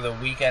price for the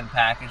weekend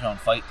package on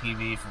Fight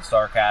TV for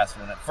StarCast,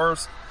 when it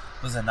first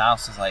was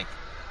announced, was like,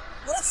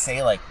 I want to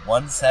say like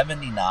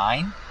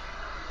 $179.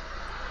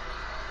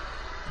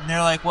 And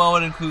they're like, well,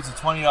 it includes a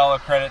 $20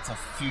 credit to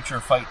future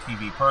Fight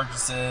TV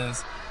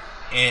purchases.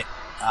 It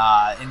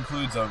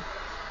includes a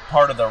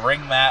part of the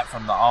ring mat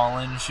from the All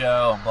In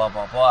show, and blah,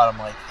 blah, blah. And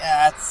I'm like,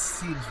 yeah, that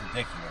seems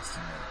ridiculous to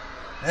me.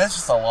 And that's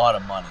just a lot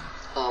of money.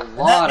 A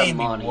lot of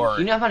money.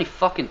 You know how many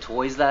fucking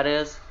toys that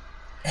is?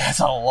 That's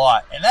a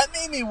lot. And that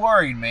made me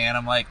worried, man.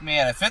 I'm like,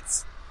 man, if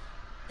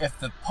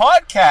the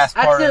podcast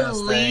part of this That's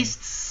at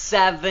least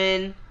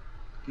 7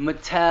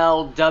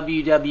 Mattel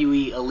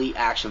WWE Elite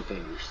action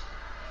figures.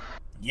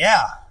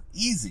 Yeah,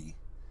 easy.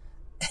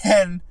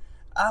 And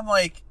I'm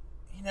like,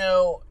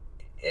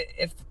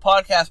 if the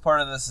podcast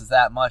part of this is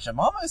that much, I'm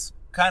almost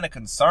kind of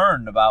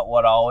concerned about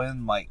what All In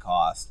might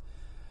cost.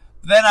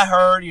 But then I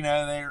heard,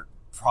 they're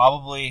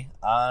probably,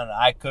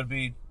 I could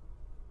be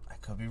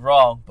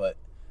wrong, but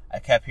I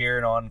kept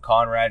hearing on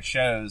Conrad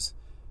shows,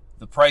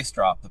 the price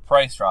drop,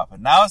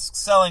 and now it's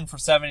selling for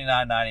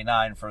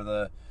 $79.99 for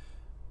the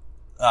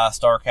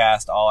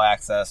StarCast All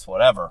Access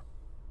whatever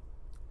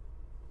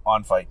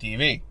on Fight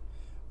TV,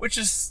 which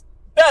is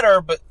better,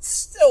 but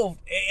still,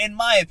 in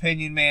my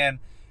opinion, man,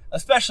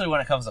 especially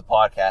when it comes to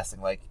podcasting,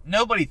 like,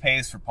 nobody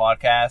pays for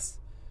podcasts.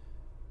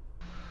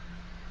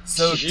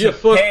 So yeah,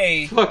 to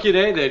pay, fucking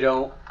A, they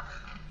don't.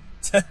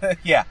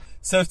 yeah.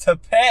 So to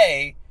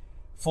pay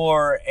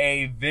for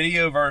a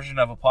video version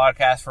of a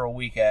podcast for a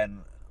weekend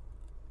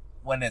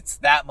when it's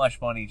that much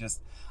money, just,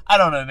 I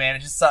don't know,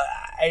 man.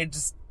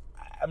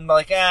 I'm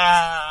like,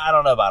 I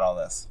don't know about all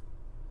this.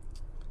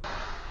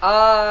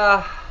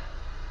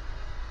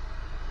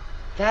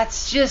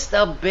 That's just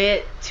a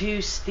bit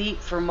too steep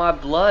for my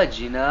blood,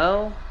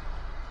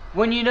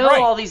 When you know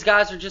Right. all these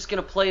guys are just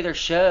going to play their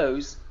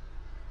shows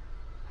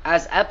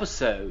as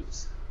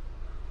episodes.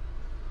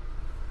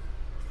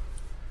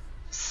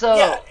 So,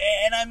 Yeah,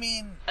 and I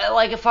mean,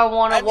 like, if I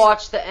want to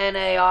watch the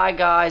NAI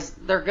guys,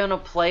 they're going to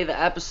play the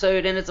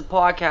episode, and it's a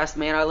podcast,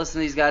 man. I listen to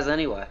these guys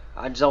anyway.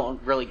 I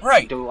don't really,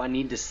 do I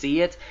need to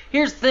see it?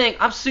 Here's the thing,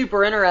 I'm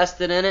super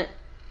interested in it.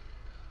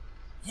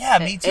 yeah,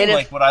 me too. And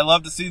Like, would I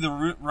love to see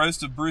the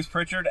roast of Bruce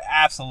Pritchard?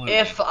 Absolutely.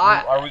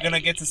 Are we going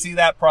to get to see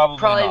that? Probably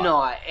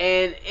not.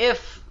 And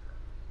if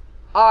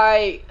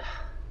I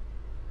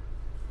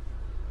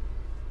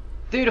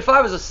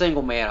was a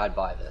single man, I'd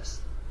buy this.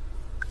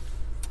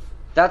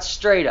 That's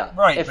straight up.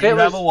 Right, if but you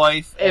have a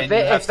wife, and you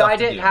have if stuff I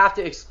to didn't do. have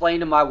to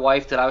explain to my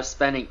wife that I was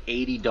spending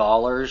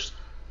 $80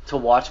 to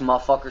watch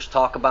motherfuckers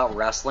talk about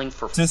wrestling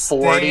for To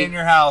 40 stay in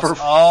your house for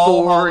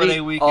all 40 holiday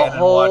weekend a and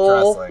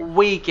whole watch wrestling.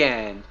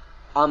 weekend,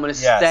 I'm gonna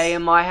Yes. stay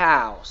in my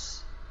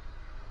house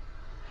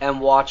and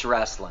watch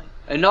wrestling,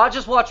 and not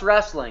just watch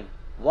wrestling.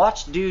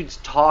 Watch dudes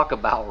talk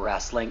about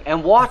wrestling,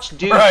 and watch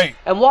dudes Right.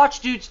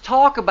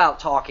 talk about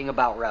talking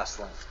about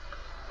wrestling.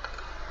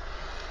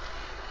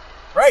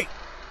 Right.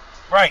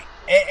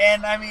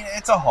 And I mean,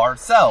 it's a hard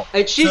sell.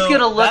 And she's So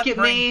gonna look that at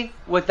me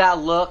with that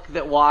look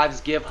that wives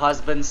give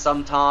husbands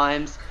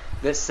sometimes,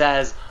 that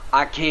says,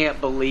 "I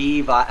can't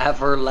believe I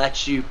ever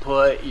let you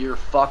put your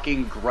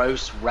fucking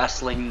gross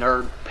wrestling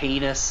nerd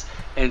penis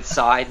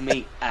inside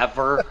me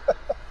ever."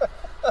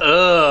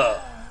 Ugh.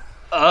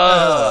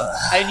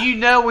 And you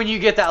know when you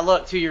get that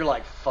look too, you're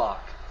like,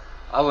 "Fuck,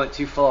 I went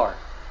too far.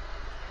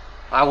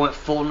 I went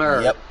full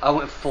nerd. Yep. I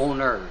went full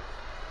nerd."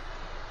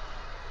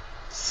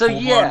 So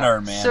Full-blown yeah,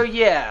 nerd, man. so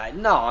yeah,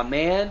 nah,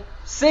 man.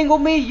 Single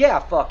me, yeah,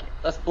 fuck it.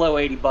 Let's blow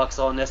 $80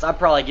 on this. I'd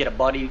probably get a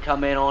buddy to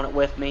come in on it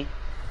with me.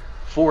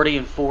 40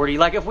 and 40.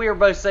 Like if we were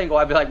both single,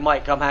 I'd be like,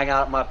 "Mike, come hang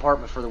out at my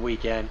apartment for the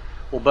weekend.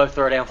 We'll both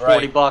throw down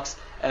 $40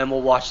 and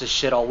we'll watch this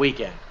shit all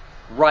weekend."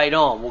 Right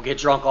on. We'll get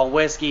drunk on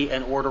whiskey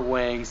and order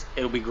wings.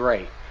 It'll be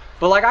great.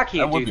 But like I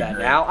can't do that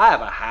now. I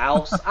have a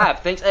house. I have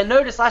things. And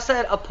notice I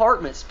said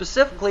apartment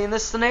specifically in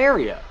this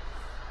scenario.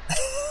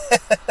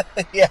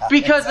 Yeah.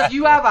 Because if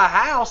you have a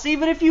house,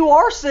 even if you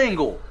are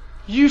single,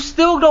 you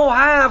still don't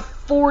have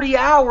 40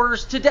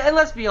 hours to and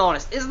let's be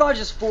honest, it's not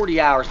just 40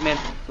 hours, man.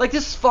 Like,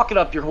 this is fucking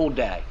up your whole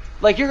day.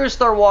 Like, you're going to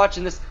start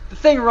watching this. The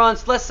thing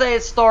runs, let's say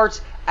it starts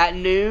at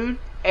noon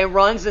and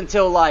runs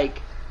until,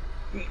 like,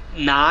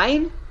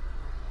 9?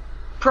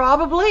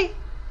 Probably?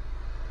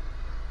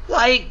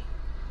 Like,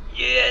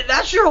 yeah,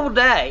 that's your whole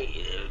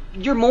day.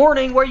 Your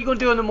morning, what are you going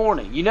to do in the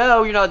morning? You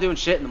know you're not doing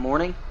shit in the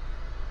morning.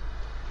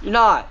 You're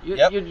not.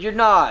 You're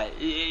not.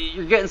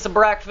 You're getting some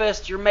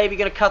breakfast. You're maybe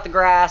going to cut the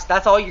grass.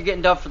 That's all you're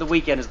getting done for the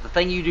weekend is the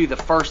thing you do the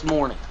first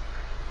morning.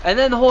 And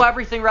then the whole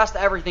rest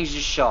of everything's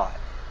just shot.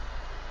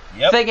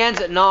 Yep. Thing ends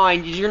at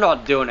 9. You're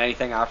not doing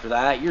anything after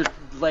that. You're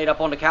laid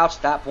up on the couch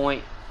at that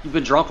point. You've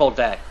been drunk all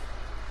day.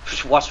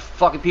 Watch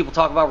fucking people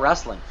talk about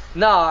wrestling.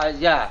 Nah,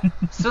 yeah.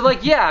 So,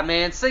 like, yeah,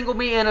 man. Single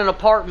me in an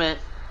apartment.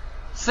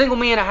 Single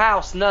me in a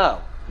house,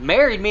 no.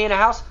 Married me in a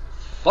house,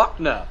 fuck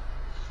no.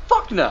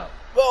 Fuck no.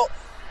 Well,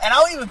 and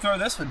I'll even throw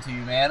this one to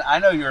you, man. I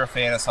know you're a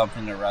fan of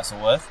Something to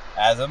Wrestle With,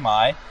 as am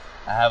I.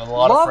 I have a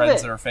lot of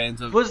friends that are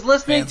fans of was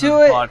listening fans to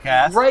of it the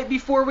podcast. right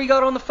before we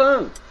got on the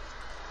phone.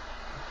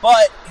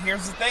 But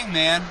here's the thing,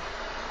 man.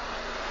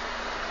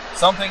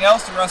 Something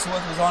Else to Wrestle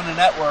With was on the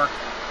network,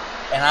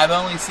 and I've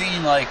only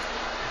seen like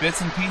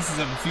bits and pieces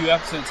of a few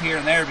episodes here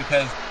and there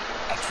because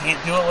I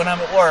can't do it when I'm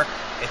at work.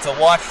 It's a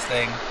watch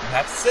thing. You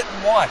have to sit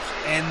and watch,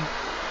 and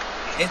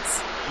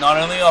it's not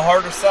only a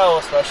harder sell,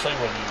 especially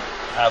when you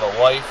have a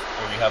wife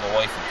or you have a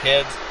wife and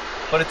kids,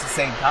 but at the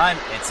same time,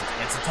 it's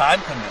a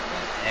time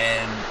commitment,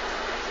 and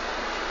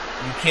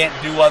you can't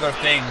do other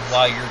things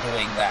while you're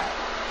doing that.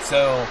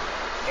 So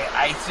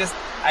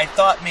I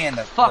thought, man,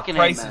 the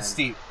price is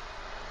steep.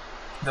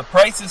 The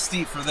price is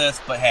steep for this,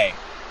 but hey,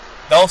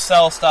 they'll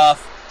sell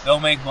stuff, they'll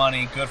make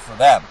money, good for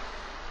them.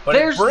 But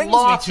there's it brings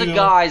lots me to of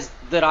guys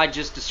that I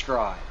just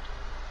described.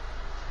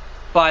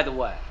 By the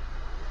way,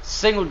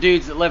 single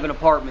dudes that live in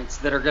apartments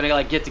that are gonna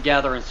like get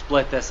together and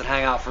split this and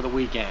hang out for the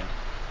weekend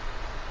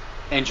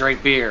and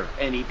drink beer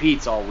and eat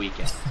pizza all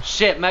weekend.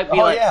 Shit, might be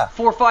 4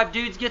 or 5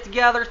 dudes get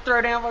together,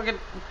 throw down fucking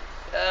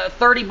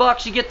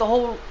 $30. You get the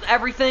whole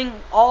everything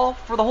all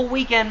for the whole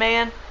weekend,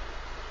 man.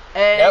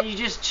 And you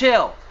just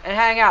chill and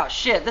hang out.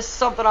 Shit, this is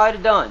something I'd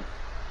have done.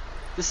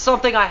 This is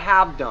something I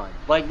have done.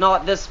 Like,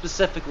 not this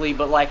specifically,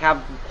 but like have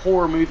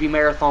horror movie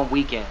marathon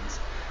weekends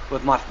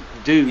with my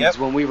dudes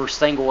when we were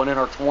single and in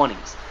our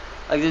 20s.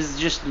 Like, this is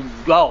just,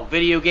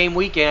 video game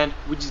weekend.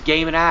 We just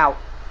gaming out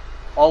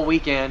all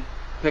weekend.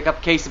 Pick up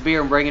a case of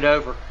beer and bring it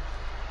over.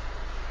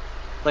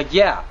 Like,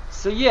 yeah.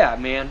 So, yeah,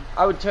 man.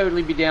 I would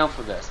totally be down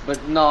for this.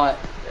 But not,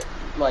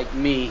 like,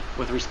 me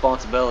with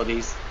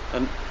responsibilities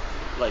and,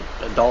 like,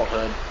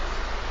 adulthood.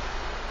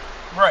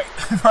 Right,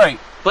 right.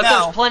 But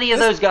now, there's plenty of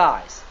those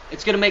guys.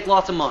 It's going to make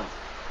lots of money.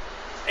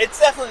 It's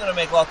definitely going to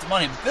make lots of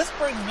money. But this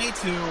brings me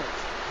to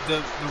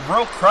the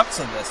real crux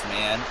of this,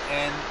 man.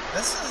 And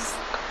this is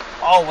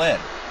all in.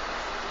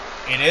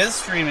 It is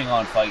streaming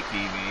on Fight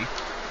TV.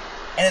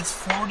 and it's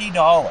 $40,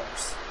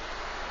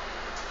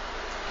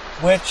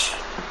 which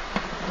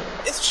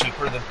is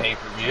cheaper than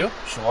pay-per-view,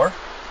 sure.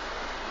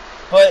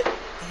 But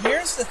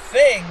here's the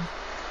thing.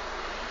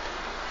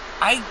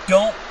 I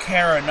don't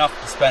care enough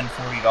to spend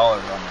 $40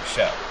 on the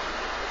show.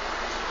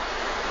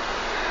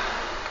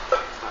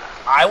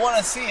 I want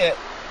to see it,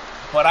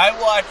 but I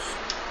watch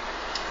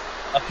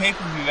a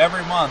pay-per-view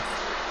every month,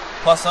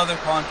 plus other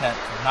content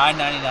for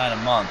 $9.99 a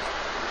month.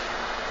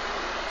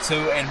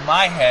 So in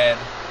my head,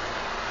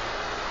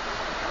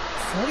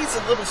 40's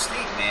a little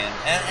steep, man.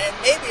 And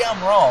maybe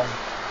I'm wrong,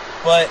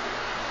 but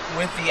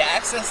with the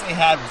access they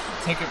had, with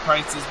the ticket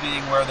prices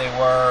being where they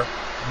were,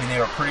 I mean, they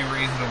were pretty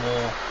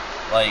reasonable.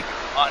 Like,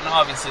 and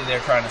obviously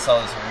they're trying to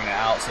sell this arena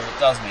out, so it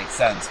does make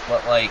sense.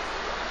 But, like,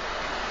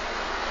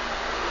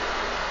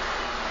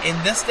 in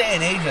this day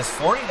and age, is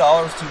 $40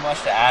 too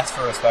much to ask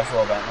for a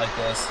special event like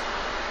this?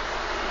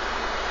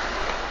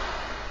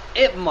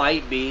 It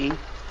might be.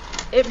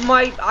 It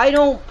might. I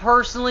don't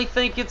personally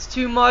think it's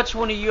too much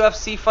when a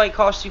UFC fight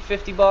costs you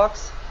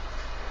 $50.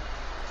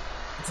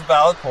 It's a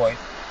valid point.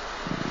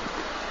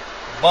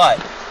 But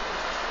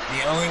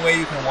the only way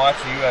you can watch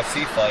a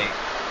UFC fight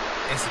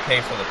is to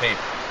pay for the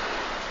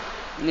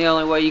pay-per-view. And the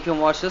only way you can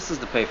watch this is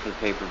to pay for the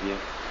pay-per-view.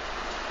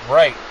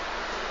 Right.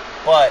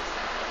 But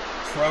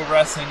pro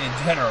wrestling in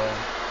general,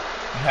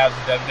 you have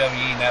the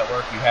WWE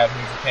Network, you have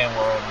New Japan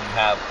World, and you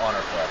have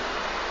Honor Club.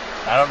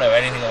 I don't know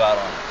anything about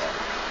Honor Club.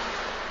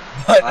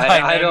 But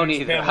I don't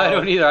either. I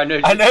don't either.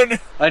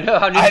 I know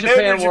how New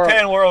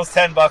Japan World's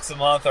 $10 a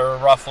month, or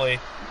roughly,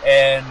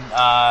 and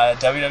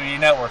WWE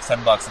Network's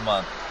 $10 a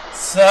month.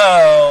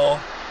 So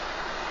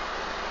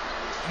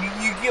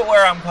you get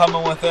where I'm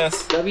coming with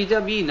this.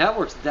 WWE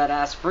Network's dead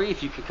ass free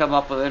if you could come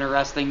up with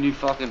interesting new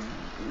fucking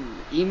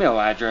email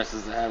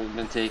addresses that haven't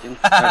been taken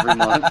every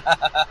month.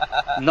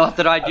 Not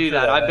that I do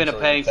that. I've been a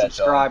paying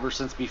subscriber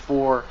since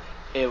before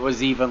it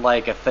was even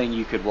like a thing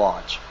you could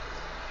watch.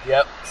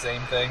 Yep,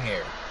 same thing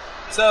here.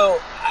 So,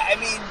 I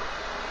mean,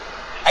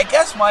 I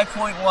guess my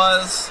point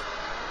was,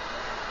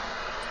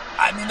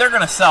 I mean, they're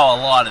going to sell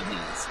a lot of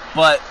these,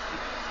 but,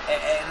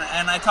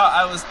 and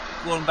I was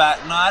going back,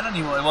 no,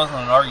 it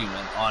wasn't an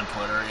argument on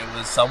Twitter, it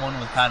was someone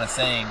was kind of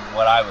saying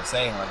what I was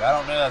saying, like, I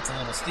don't know, that's a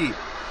little steep.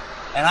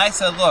 And I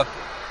said, look,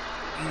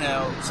 you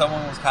know,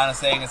 someone was kind of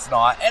saying it's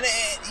not, and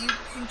you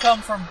can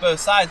come from both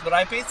sides, but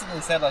I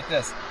basically said like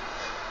this,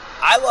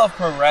 I love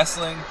pro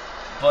wrestling,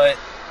 but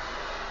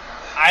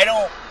I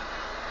don't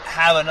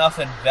have enough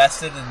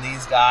invested in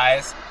these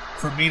guys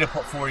for me to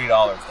put $40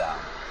 down.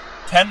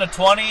 10 to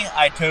 20,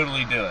 I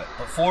totally do it.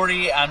 But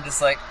 40, I'm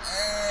just like,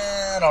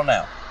 I don't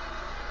know.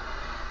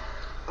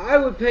 I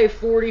would pay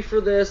 40 for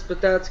this, but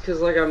that's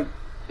because like I'm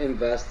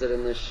invested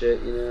in this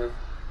shit, you know.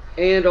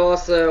 And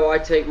also, I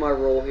take my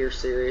role here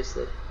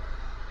seriously.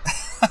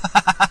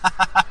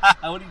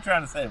 What are you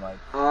trying to say, Mike?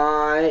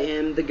 I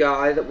am the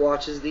guy that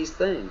watches these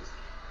things.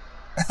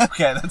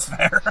 Okay, that's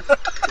fair.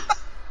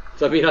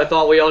 So, I mean, I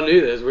thought we all knew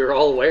this. We were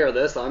all aware of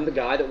this. I'm the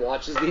guy that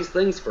watches these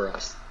things for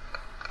us.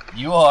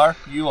 You are.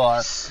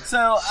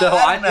 So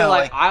I feel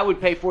like I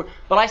would pay for it.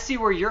 But I see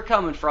where you're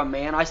coming from,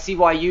 man. I see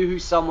why you,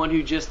 who's someone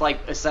who just, like,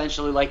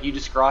 essentially, like you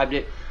described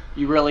it,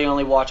 you really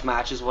only watch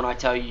matches when I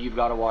tell you you've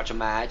got to watch a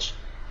match.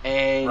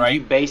 And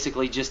you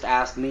basically just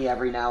ask me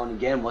every now and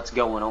again what's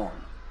going on.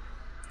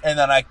 And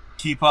then I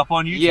keep up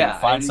on YouTube,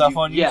 find stuff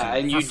on YouTube. Yeah,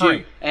 and you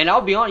do. And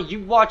I'll be honest,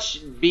 you watch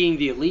Being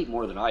the Elite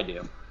more than I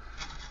do.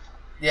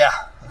 Yeah.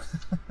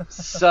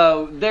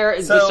 So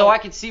I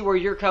can see where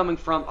you're coming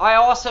from. I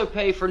also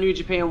pay for New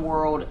Japan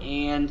World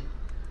and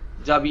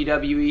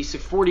WWE, so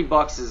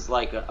 $40 is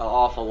like an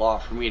awful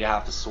lot for me to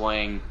have to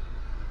swing.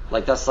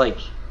 Like that's like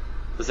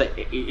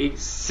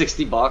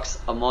 $60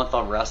 a month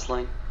on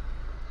wrestling.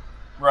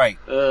 Right.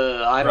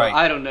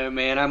 I don't know,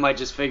 man. I might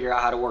just figure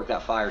out how to work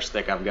that Fire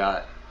Stick I've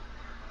got.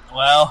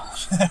 Well,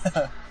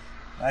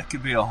 that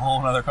could be a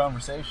whole other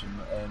conversation,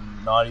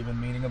 and not even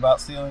meaning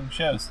about stealing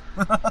shows.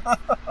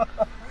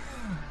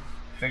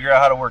 Figure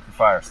out how to work your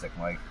Fire Stick,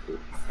 Mike.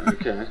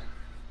 Okay.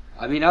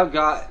 I mean,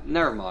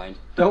 never mind.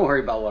 Don't worry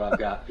about what I've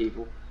got,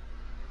 people.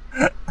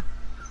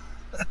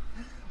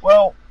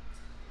 Well,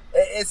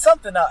 it's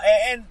something else.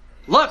 And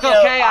look,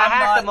 okay, I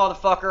hacked the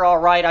motherfucker, all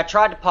right. I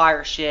tried to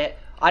pirate shit.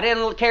 I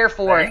didn't care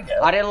for it.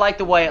 I didn't like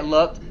the way it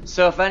looked.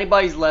 So if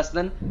anybody's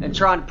listening and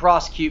trying to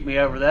prosecute me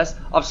over this,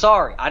 I'm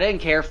sorry. I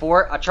didn't care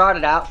for it. I tried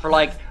it out for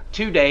like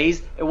 2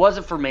 days. It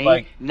wasn't for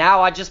me.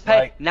 Now I just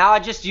pay. Now I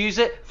just use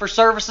it for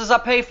services I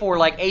pay for,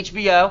 like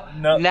HBO,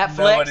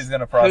 Netflix,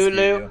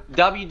 Hulu,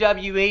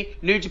 WWE,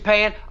 New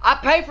Japan. I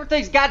pay for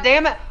things. God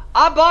damn it!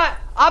 I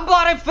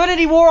bought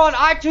Infinity War on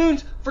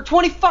iTunes for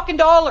 $20 fucking.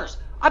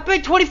 I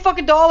paid $20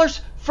 fucking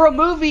for a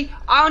movie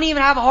I don't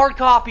even have a hard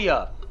copy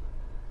of.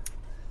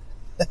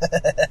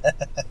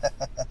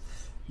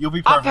 You'll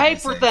be perfectly I pay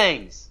for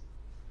things.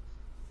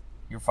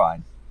 You're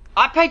fine.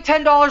 I pay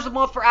 $10 a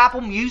month for Apple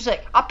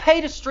Music. I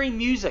pay to stream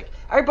music.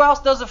 Everybody else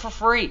does it for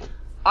free.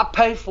 I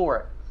pay for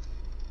it.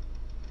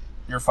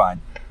 You're fine.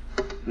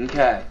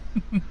 Okay.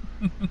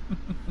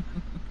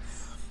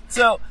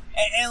 So,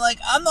 and like,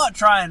 I'm not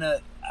trying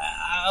to...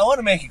 I want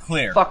to make it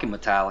clear. Fucking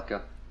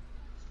Metallica.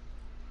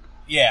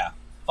 Yeah,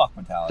 fuck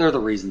Metallica. They're the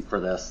reason for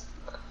this.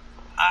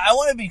 I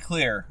want to be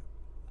clear,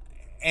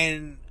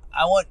 and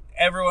I want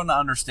everyone to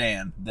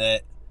understand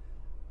that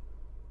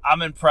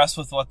I'm impressed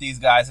with what these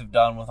guys have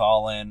done with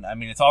All In. I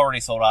mean, it's already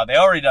sold out. They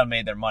already done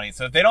made their money.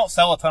 So if they don't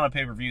sell a ton of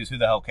pay-per-views, who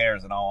the hell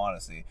cares, in all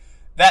honesty?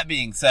 That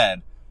being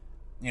said,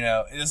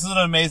 this is an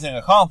amazing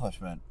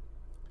accomplishment.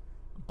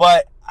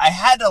 But I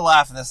had to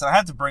laugh at this, and I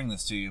had to bring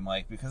this to you,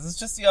 Mike, because it's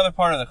just the other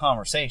part of the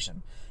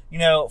conversation.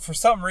 For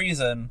some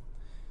reason,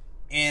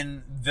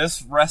 in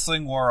this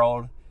wrestling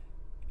world,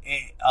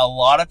 a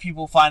lot of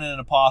people find it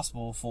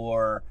impossible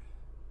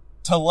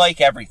to like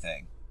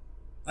everything.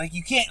 Like,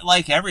 you can't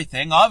like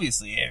everything,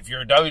 obviously. If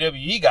you're a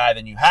WWE guy,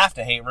 then you have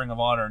to hate Ring of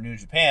Honor or New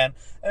Japan.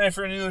 And if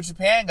you're a New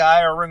Japan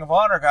guy or a Ring of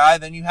Honor guy,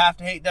 then you have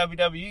to hate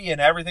WWE and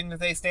everything that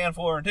they stand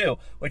for and do,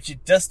 which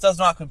it just does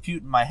not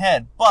compute in my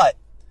head. But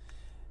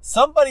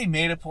somebody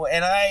made a point,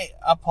 and I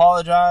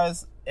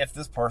apologize if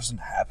this person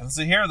happens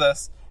to hear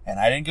this, and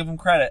I didn't give them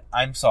credit.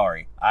 I'm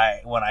sorry.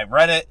 When I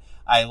read it,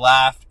 I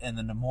laughed, and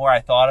then the more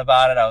I thought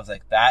about it, I was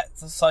like,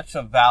 that's such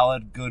a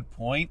valid, good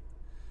point.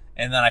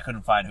 And then I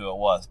couldn't find who it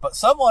was. But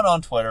someone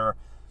on Twitter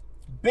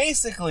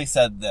basically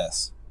said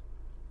this.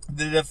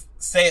 That if,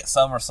 say at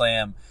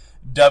SummerSlam,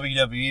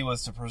 WWE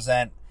was to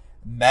present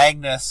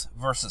Magnus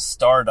versus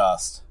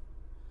Stardust,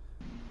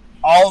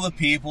 all the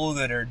people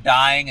that are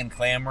dying and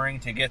clamoring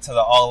to get to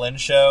the All In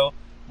show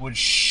would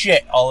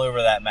shit all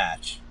over that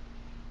match.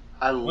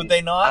 Would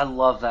they not? I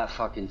love that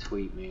fucking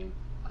tweet, man.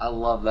 I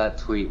love that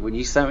tweet. When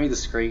you sent me the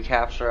screen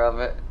capture of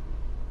it,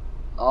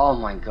 oh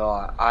my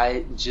god,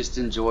 I just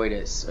enjoyed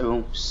it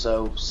so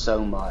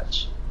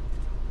much.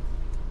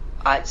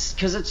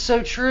 Because it's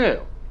so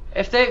true.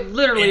 If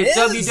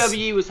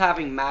WWE was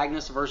having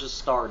Magnus versus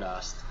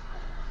Stardust,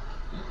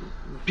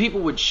 people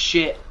would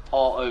shit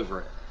all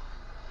over it.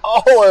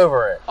 All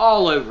over it.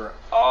 All over it.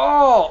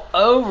 All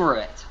over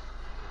it.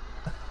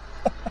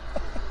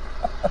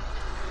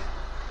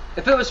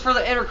 If it was for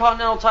the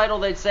Intercontinental title,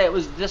 they'd say it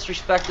was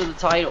disrespect to the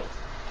title.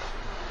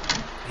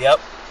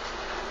 Yep.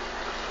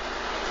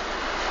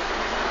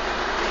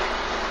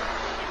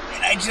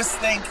 I just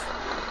think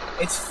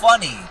it's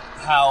funny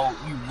how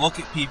you look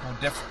at people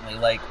differently.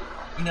 Like,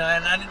 and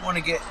I didn't want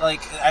to get, I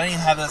didn't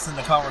have this in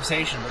the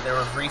conversation, but there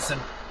was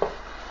recently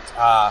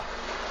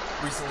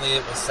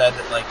it was said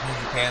that, New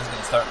Japan's going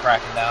to start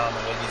cracking down on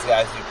the way these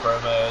guys do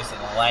promos and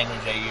the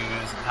language they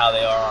use and how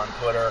they are on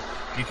Twitter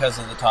because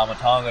of the Tama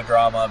Tonga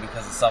drama,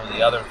 because of some of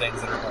the other things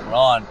that are going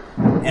on.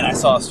 And I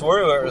saw a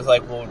story where it was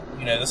like, well,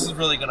 this is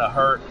really going to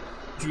hurt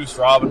Juice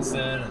Robinson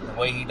and the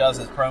way he does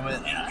his promo,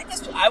 and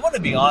I want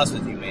to be honest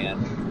with you, man.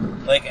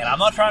 And I'm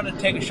not trying to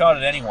take a shot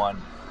at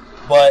anyone,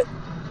 but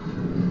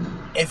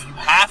if you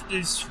have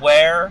to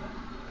swear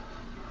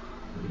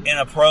in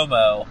a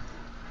promo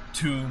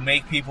to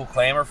make people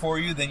clamor for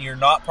you, then you're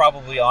not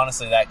probably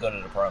honestly that good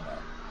at a promo.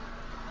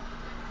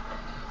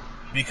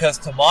 Because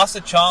Tommaso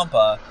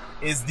Ciampa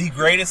is the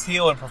greatest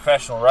heel in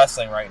professional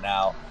wrestling right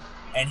now,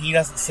 and he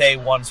doesn't say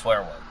one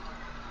swear word.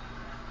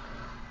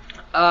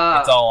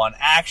 It's all on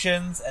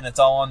actions, and it's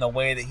all on the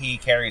way that he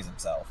carries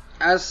himself.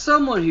 As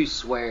someone who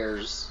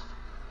swears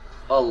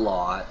a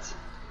lot...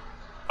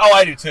 Oh,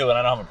 I do too, and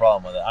I don't have a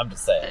problem with it. I'm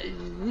just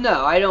saying.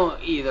 No, I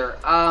don't either.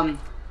 I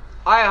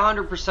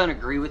 100%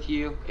 agree with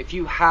you. If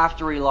you have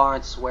to rely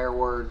on swear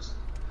words,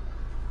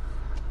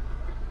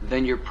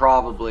 then you're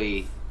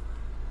probably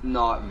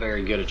not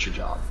very good at your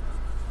job.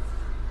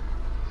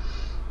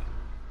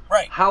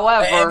 Right.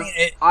 However,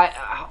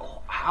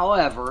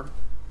 however,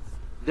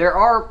 there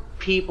are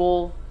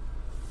people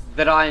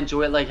that I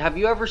enjoy. Have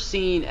you ever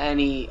seen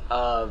any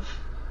of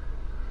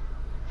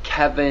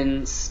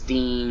Kevin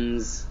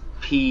Steen's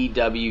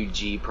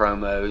PWG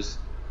promos?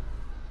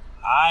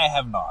 I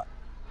have not.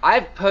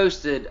 I've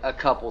posted a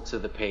couple to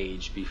the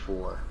page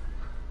before.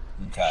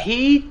 Okay.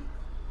 He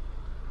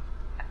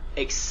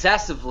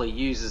excessively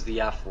uses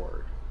the F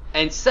word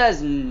and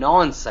says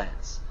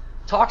nonsense.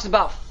 Talks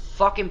about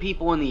fucking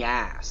people in the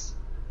ass.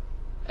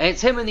 And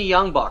it's him and the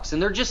Young Bucks,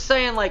 and they're just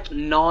saying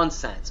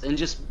nonsense and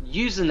just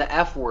using the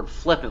F word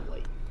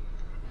flippantly.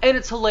 And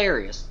it's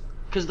hilarious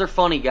because they're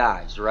funny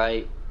guys,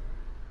 right?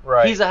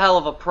 Right. He's a hell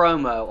of a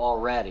promo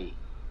already.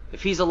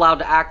 If he's allowed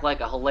to act like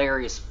a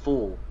hilarious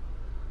fool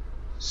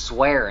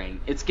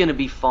swearing, it's going to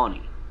be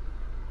funny.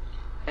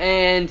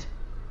 And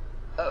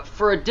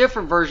for a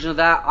different version of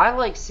that, I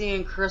like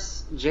seeing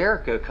Chris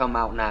Jericho come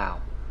out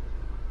now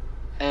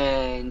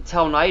and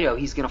tell Naito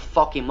he's going to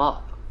fuck him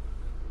up.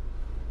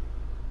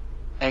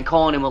 And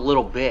calling him a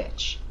little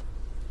bitch.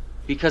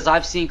 Because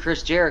I've seen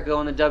Chris Jericho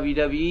in the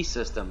WWE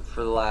system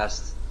for the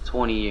last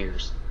 20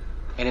 years.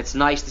 And it's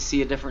nice to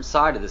see a different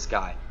side of this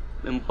guy.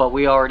 But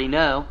we already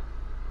know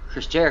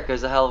Chris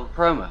Jericho's a hell of a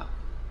promo.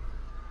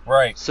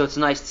 Right. So it's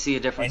nice to see a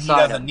different and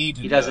side of him.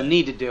 He doesn't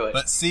need to do it.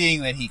 But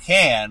seeing that he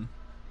can,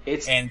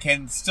 and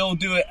can still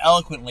do it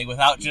eloquently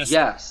without just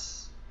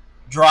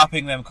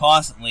dropping them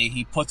constantly,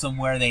 he puts them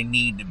where they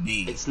need to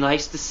be. It's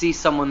nice to see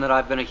someone that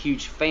I've been a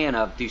huge fan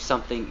of do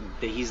something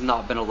that he's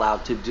not been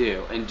allowed to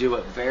do, and do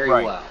it very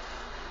well.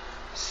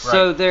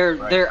 So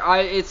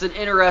Right. it's an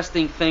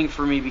interesting thing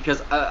for me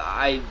because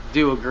I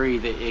do agree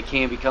that it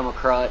can become a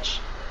crutch.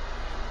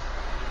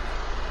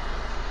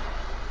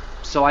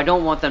 So I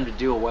don't want them to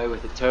do away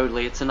with it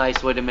totally. It's a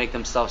nice way to make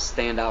themselves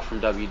stand out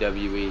from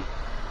WWE.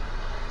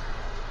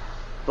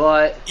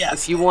 But Yes.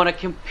 if you want to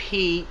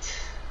compete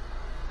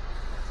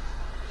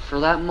for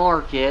that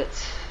market,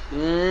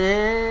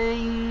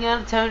 you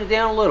gotta tone it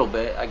down a little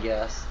bit, I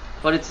guess.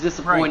 But it's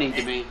disappointing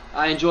to me.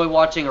 I enjoy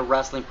watching a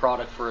wrestling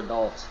product for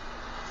adults.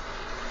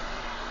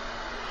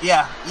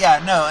 Yeah,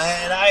 no,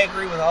 and I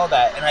agree with all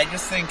that. And I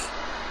just think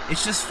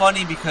it's just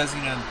funny because,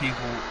 you know, the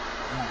people,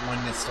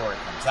 when this story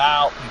comes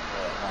out, people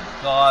are like, oh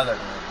my god, they're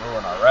going to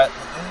ruin our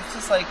wrestling. And it's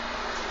just like,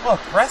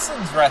 look,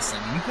 wrestling's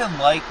wrestling. You can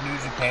like New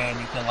Japan,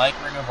 you can like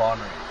Ring of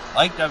Honor, you can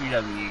like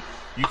WWE,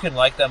 you can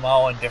like them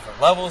all in different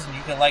levels, and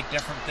you can like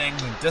different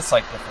things and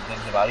dislike different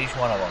things about each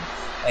one of them.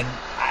 And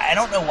I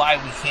don't know why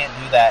we can't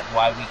do that and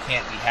why we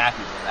can't be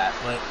happy with that.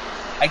 But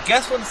I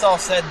guess when it's all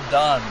said and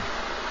done,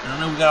 and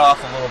I know we got off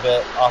a little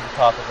bit off the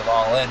topic of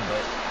All In,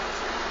 but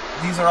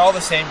these are all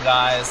the same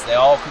guys. They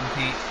all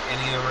compete in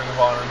either Ring of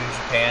Honor or New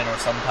Japan, or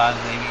sometimes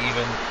maybe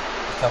even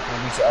a couple of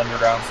Lucha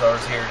Underground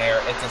stars here and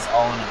there at this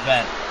All In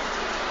event.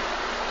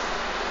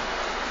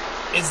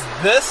 Is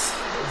this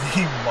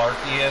the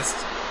markiest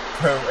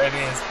pro? I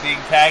mean, it's being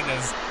tagged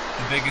as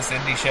the biggest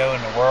indie show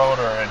in the world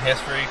or in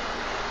history.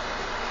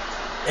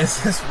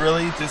 Is this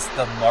really just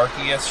the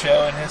markiest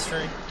show in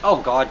history?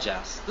 Oh god,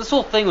 yes. This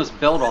whole thing was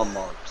built on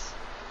marks.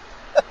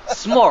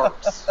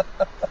 Smarks.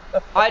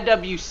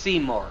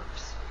 IWC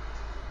marks.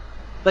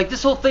 Like,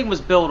 this whole thing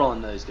was built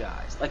on those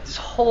guys. Like, this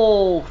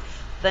whole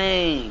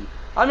thing.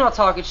 I'm not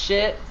talking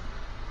shit.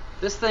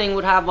 This thing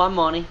would have my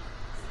money.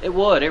 It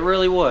would. It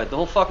really would. The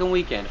whole fucking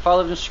weekend. If I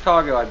lived in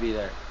Chicago, I'd be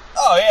there.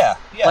 Oh, yeah.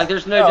 Like,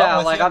 there's no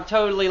doubt. Like, you. I'm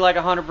totally,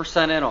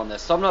 100% in on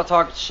this. So I'm not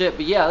talking shit.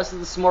 But yeah, this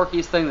is the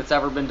smarkiest thing that's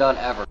ever been done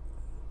ever.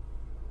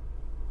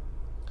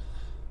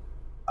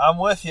 I'm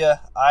with you.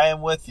 I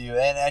am with you.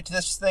 And I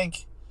just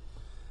think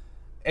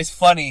it's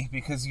funny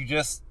because you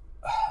just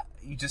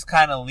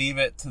kind of leave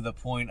it to the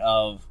point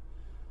of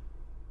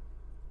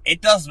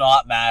it does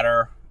not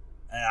matter.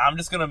 And I'm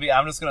just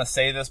gonna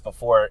say this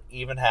before it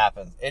even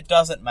happens. It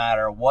doesn't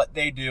matter what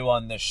they do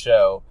on this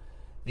show.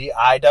 The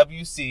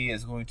IWC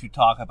is going to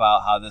talk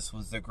about how this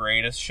was the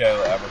greatest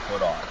show ever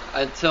put on.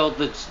 Until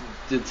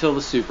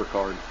the super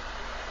card.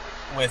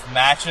 With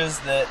matches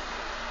that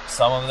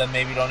some of them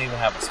maybe don't even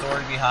have a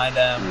story behind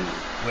them.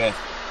 With,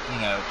 you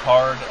know, a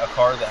card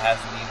that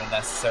hasn't even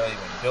necessarily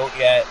been built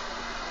yet.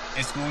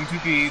 It's going to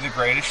be the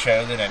greatest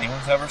show that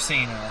anyone's ever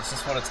seen, and that's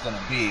just what it's going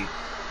to be.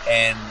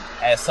 And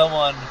as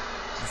someone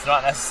who's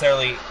not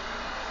necessarily,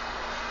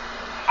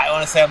 I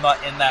want to say I'm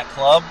not in that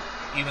club,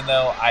 even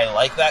though I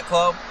like that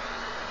club,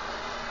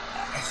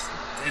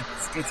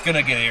 it's going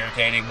to get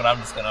irritating, but I'm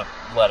just going to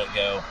let it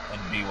go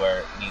and be where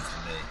it needs to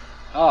be.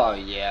 Oh,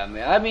 yeah,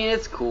 man. I mean,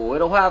 it's cool.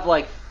 It'll have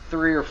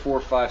 3 or 4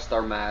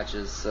 5-star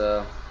matches,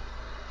 so...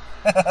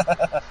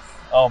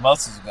 Oh,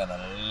 Mouse is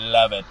gonna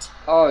love it.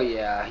 Oh,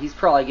 yeah. He's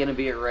probably gonna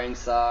be at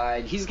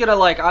ringside. He's gonna,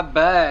 I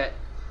bet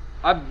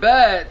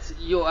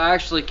you'll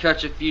actually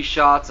catch a few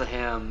shots of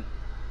him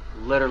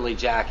literally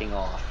jacking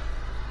off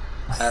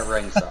at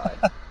ringside.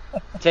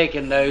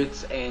 Taking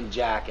notes and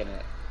jacking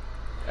it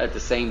at the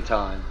same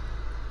time.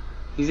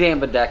 He's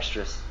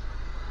ambidextrous.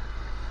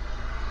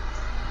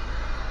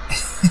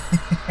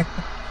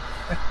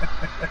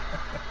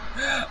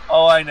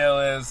 All I know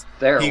is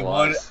he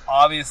was. would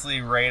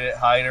obviously rate it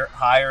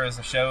higher as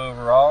a show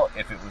overall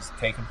if it was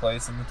taking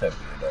place in the Tokyo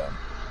Dome.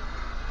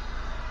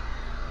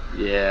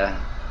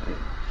 Yeah. You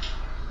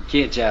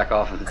can't jack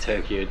off in the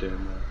Tokyo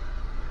Dome.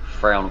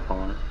 Frown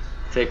upon it.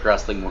 Take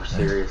wrestling more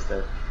serious,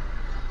 though.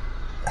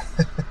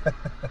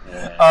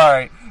 Yeah. All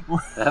right.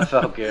 That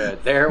felt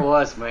good. There it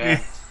was,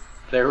 man.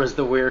 There was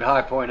the weird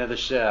high point of the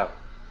show.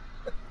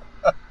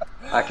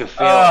 I could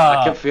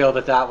feel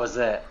that was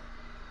it.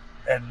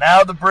 And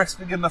now the bricks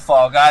begin to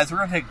fall. Guys, we're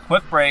going to take a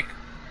quick break.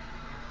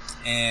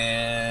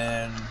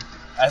 And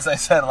as I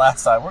said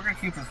last time, we're going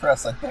to keep this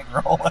wrestling thing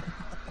rolling.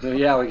 So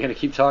yeah, we're going to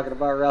keep talking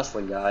about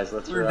wrestling, guys.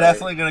 We're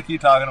definitely going to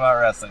keep talking about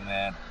wrestling,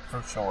 man.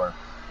 For sure.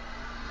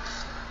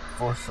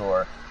 For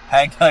sure.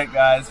 Hang tight,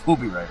 guys. We'll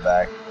be right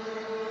back.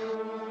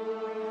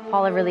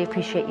 Paul, I really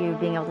appreciate you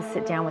being able to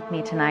sit down with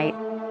me tonight.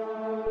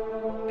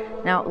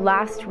 Now,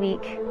 last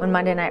week, when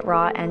Monday Night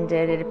Raw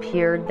ended, it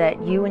appeared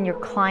that you and your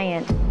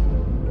client...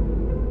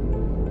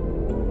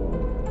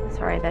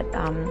 that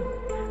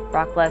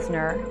Brock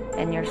Lesnar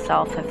and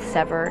yourself have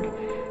severed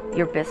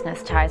your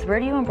business ties. Where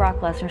do you and Brock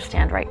Lesnar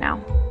stand right now?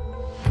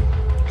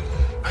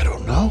 I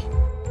don't know.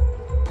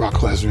 Brock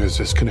Lesnar has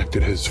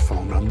disconnected his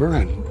phone number,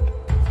 and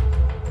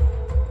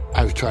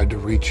I've tried to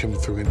reach him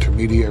through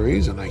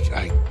intermediaries, and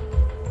I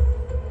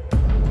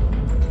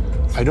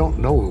don't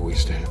know where we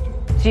stand.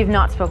 So you've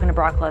not spoken to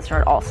Brock Lesnar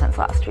at all since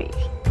last week?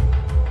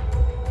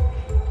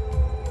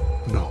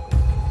 No.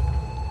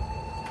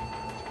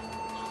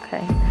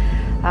 Okay.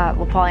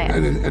 Well, Paul...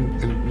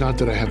 And not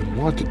that I haven't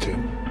wanted to,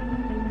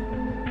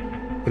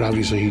 but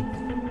obviously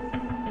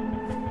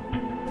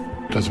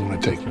doesn't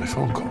want to take my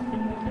phone call.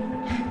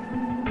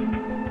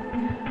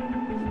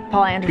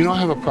 Paul, I understand. You don't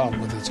have a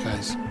problem with this,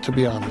 guys, to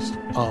be honest.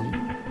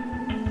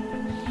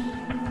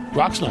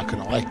 Brock's not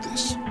going to like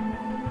this.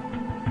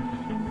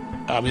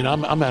 I mean,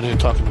 I'm out here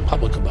talking in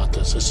public about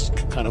this. This is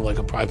kind of like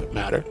a private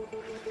matter.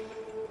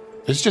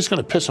 It's just going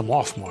to piss him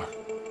off more.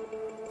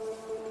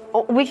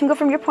 We can go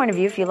from your point of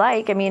view if you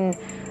like. I mean,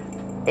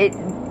 it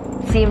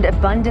seemed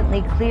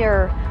abundantly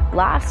clear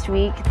last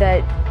week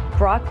that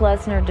Brock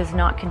Lesnar does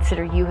not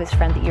consider you his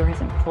friend, that you're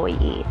his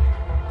employee.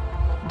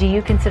 Do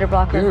you consider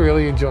Brock Lesnar? You're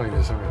really enjoying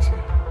this, aren't you?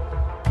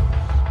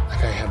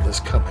 Like I have this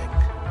coming.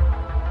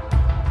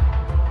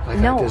 Like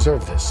No. I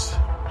deserve this.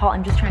 Paul,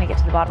 I'm just trying to get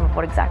to the bottom of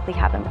what exactly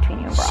happened between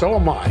you and Brock. So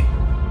am I.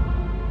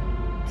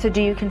 So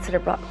do you consider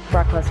Brock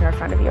Lesnar a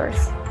friend of yours?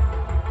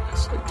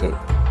 Yes, I do.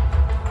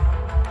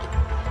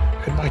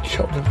 And my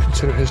children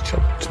consider his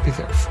children to be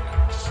their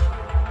friends.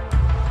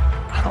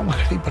 I don't want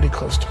anybody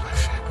close to my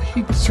family.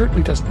 He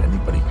certainly doesn't want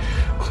anybody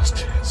close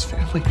to his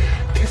family.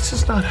 This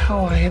is not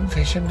how I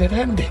envisioned it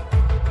ending.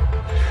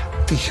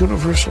 The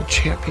Universal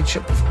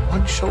Championship over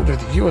one shoulder,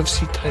 the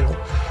UFC title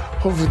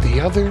over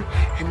the other,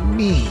 and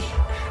me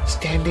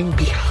standing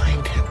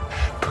behind him,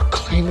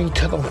 proclaiming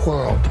to the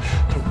world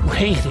the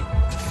reigning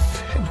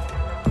defender.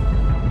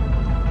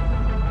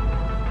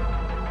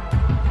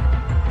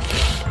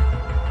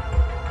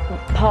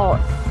 Paul,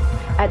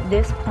 at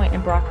this point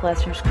in Brock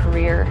Lesnar's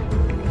career,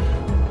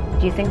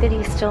 do you think that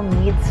he still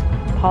needs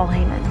Paul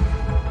Heyman?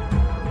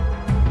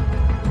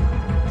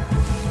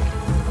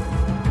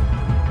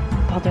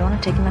 Paul, do you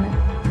want to take a minute?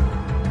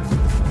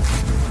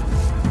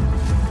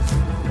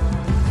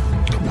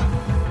 Come on.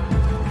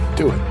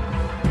 Do it.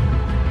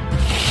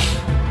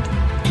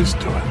 Just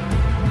do it.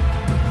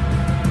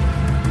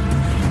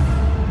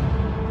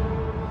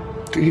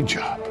 Do your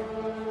job.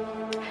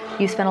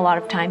 You spent a lot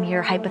of time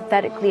here.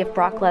 Hypothetically, if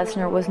Brock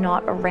Lesnar was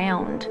not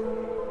around,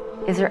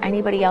 is there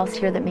anybody else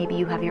here that maybe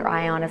you have your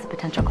eye on as a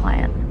potential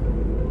client?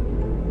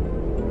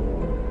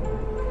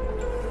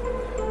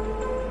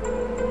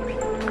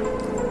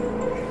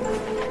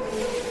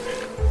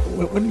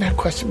 Wouldn't that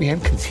question be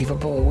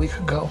inconceivable a week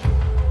ago?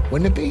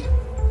 Wouldn't it be?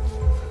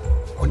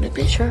 Wouldn't it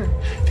be? Sure.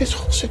 This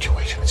whole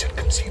situation is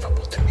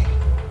inconceivable to me.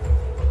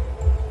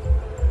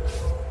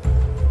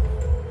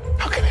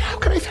 How can I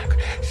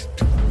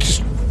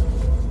just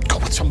go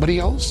with somebody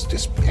else?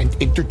 Just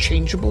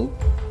interchangeable?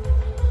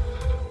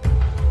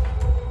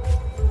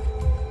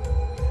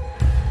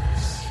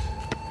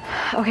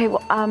 Okay,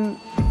 well,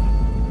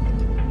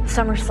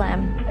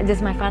 SummerSlam. This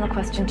is my final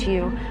question to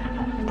you.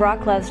 Brock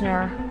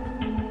Lesnar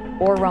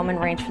or Roman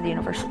Reigns for the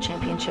Universal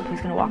Championship, who's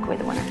going to walk away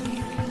the winner?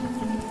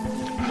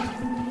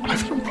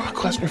 I've known Brock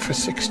Lesnar for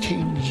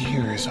 16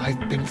 years.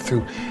 I've been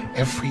through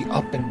every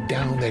up and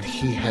down that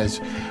he has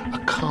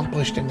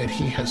accomplished and that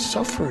he has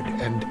suffered.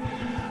 And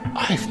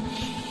I've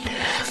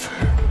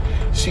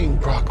never seen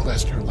Brock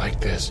Lesnar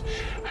like this.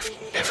 I've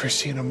never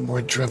seen him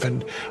more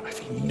driven.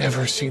 I've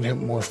never seen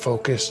him more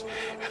focused.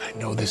 And I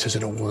know this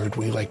isn't a word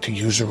we like to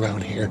use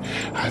around here.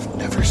 I've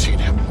never seen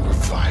him more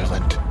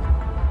violent.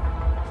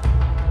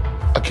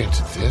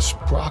 Against this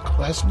Brock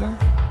Lesnar,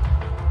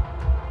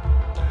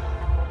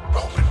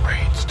 Roman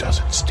Reigns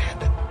doesn't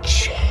stand a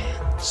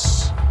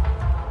chance.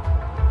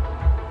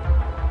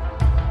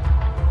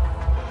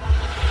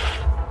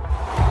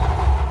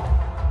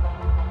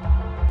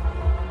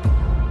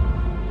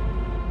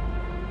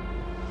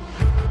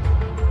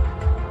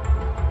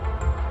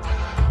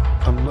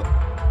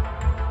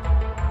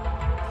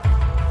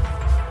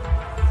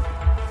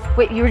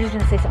 Wait, you were just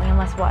going to say something,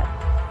 unless what?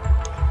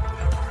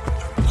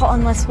 Paul,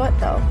 unless what,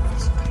 though?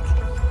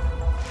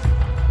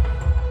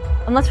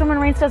 Unless Roman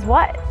Reigns does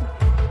what?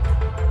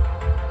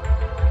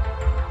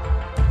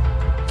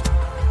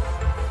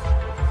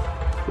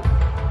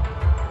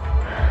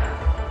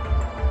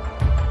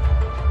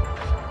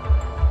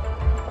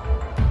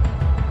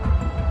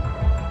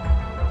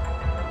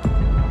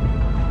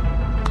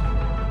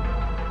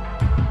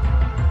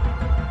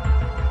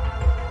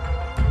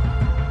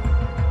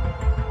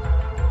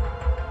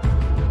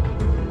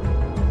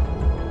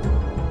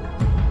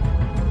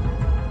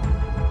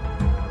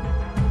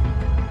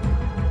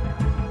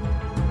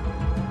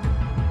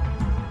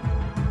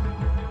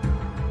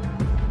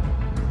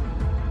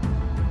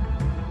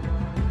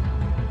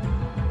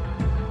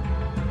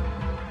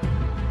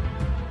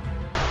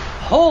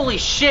 Holy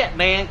shit,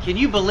 man. Can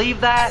you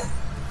believe that?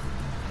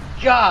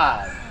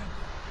 God.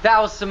 That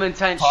was some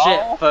intense Paul?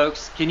 shit,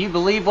 folks. Can you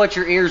believe what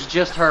your ears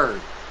just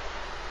heard?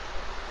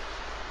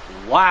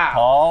 Wow.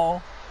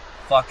 Paul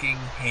fucking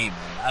Heyman.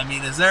 I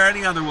mean, is there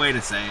any other way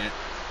to say it?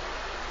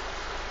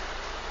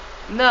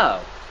 No.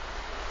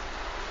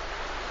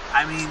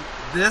 I mean,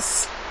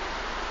 this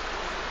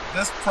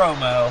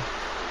promo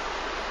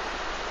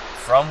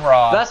from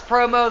Raw. Best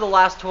promo of the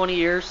last 20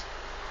 years.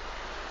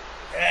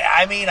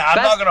 I mean, I'm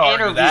not going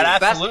to argue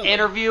that. Absolutely. Best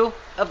interview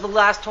of the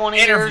last 20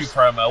 interview years.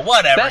 promo,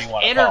 whatever Best you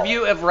want to call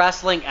interview it. of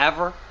wrestling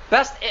ever.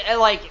 Best,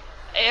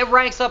 it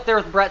ranks up there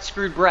with Brett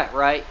Screwed Brett,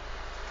 right?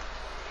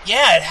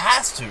 Yeah, it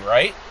has to,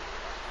 right?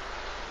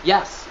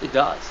 Yes, it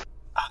does.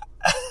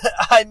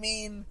 I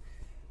mean,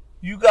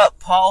 you got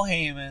Paul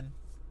Heyman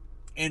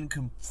in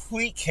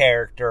complete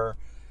character.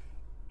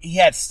 He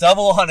had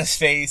stubble on his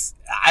face.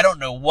 I don't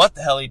know what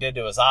the hell he did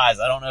to his eyes.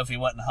 I don't know if he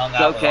went and hung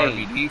out with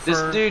RVD for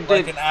this dude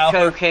like did an hour.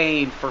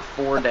 cocaine for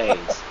 4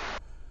 days.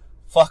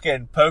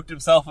 Fucking poked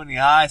himself in the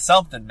eye,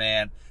 something,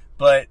 man.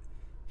 But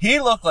he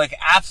looked like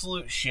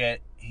absolute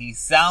shit. He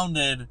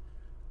sounded,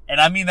 and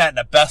I mean that in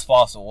the best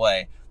possible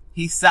way,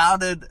 he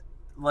sounded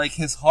like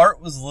his heart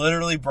was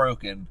literally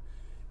broken.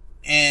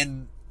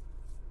 And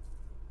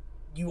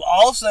you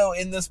also,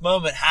 in this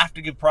moment, have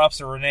to give props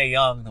to Renee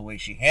Young, the way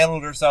she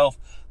handled herself,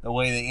 the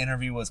way the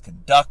interview was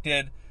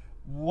conducted.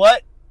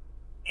 What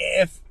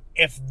if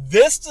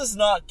this does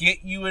not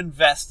get you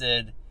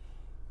invested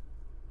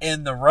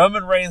in the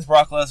Roman Reigns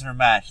Brock Lesnar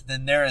match,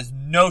 then there is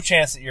no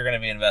chance that you're going to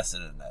be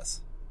invested in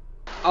this.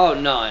 Oh,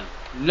 none.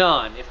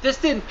 If this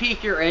didn't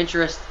pique your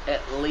interest,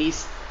 at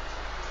least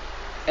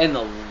a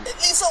little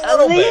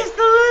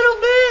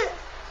bit.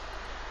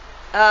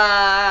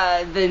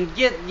 Then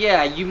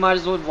you might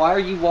as well. Why are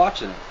you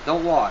watching it?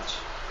 Don't watch.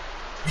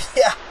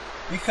 Yeah,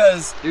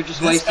 because you're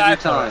just wasting your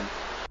time.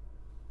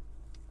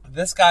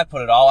 This guy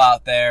put it all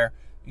out there.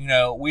 You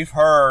know, we've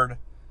heard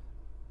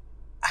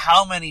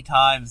how many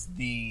times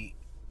the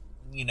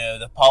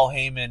Paul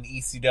Heyman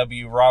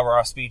ECW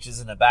rah-rah speeches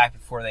in the back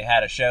before they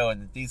had a show,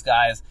 and that these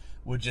guys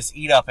would just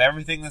eat up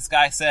everything this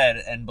guy said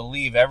and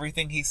believe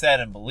everything he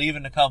said and believe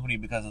in the company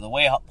because of the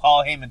way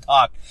Paul Heyman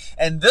talked.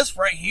 And this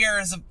right here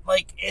is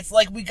it's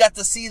like we got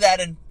to see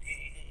that in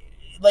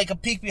like a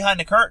peek behind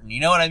the curtain. You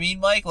know what I mean,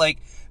 Mike? Like,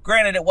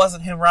 granted, it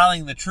wasn't him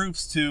rallying the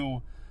troops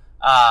to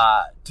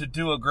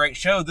do a great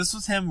show. This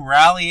was him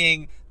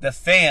rallying the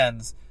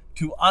fans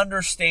to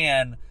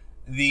understand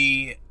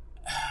the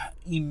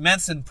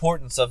immense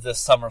importance of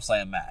this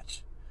SummerSlam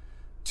match,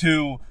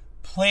 to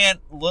plant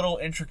little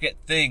intricate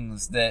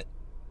things that,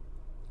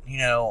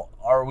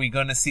 are we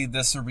going to see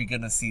this or are we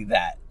going to see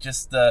that?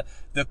 Just the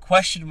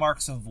question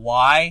marks of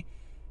why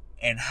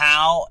and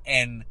how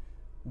and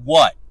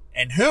what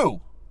and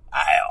who.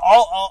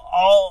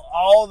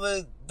 All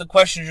the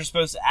questions you're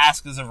supposed to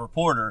ask as a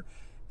reporter.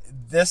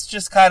 This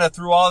just kind of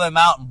threw all them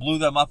out and blew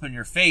them up in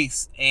your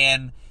face.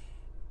 And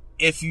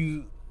if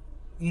you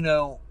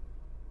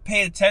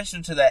paid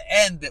attention to that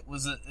end that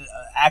was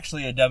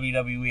actually a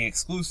WWE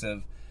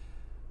exclusive,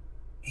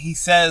 he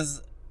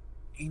says,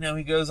 he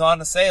goes on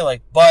to say,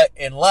 like, but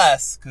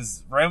unless,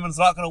 because Roman's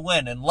not going to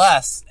win,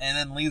 unless, and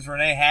then leaves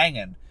Renee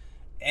hanging.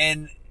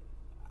 And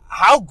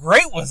how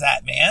great was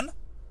that, man?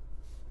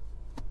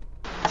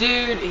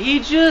 Dude,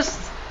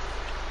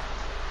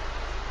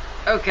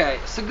 okay,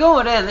 so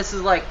going in, this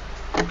is like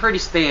pretty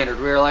standard.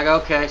 We were like,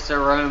 okay,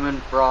 so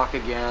Roman, Brock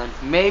again.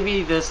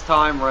 Maybe this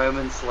time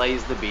Roman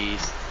slays the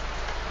Beast.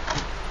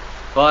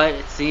 But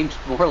it seems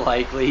more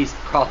likely he's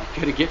probably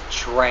going to get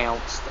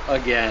trounced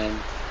again.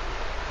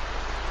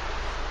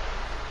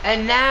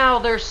 And now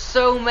there's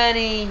so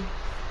many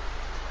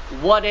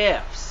what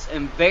ifs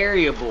and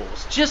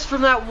variables just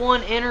from that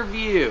one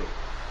interview.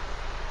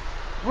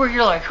 Where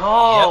you're like,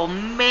 oh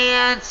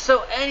man,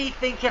 so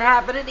anything can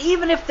happen. And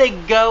even if they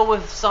go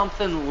with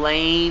something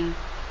lame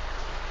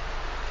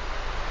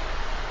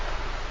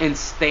and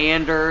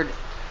standard,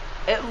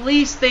 at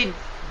least they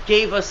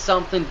gave us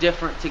something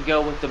different to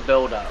go with the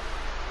build-up.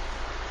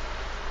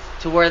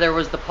 To where there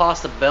was the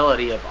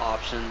possibility of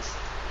options.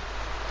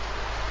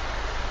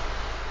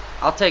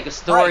 I'll take a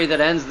story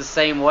that ends the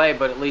same way,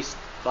 but at least,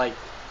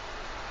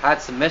 had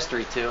some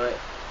mystery to it.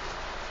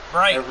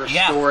 Right, Every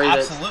yeah, story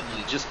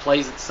absolutely. that just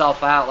plays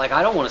itself out. Like,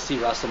 I don't want to see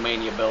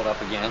WrestleMania build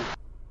up again.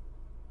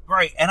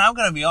 Right, and I'm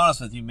going to be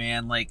honest with you,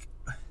 man. Like,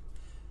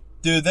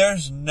 dude,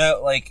 there's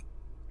no,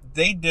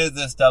 they did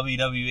this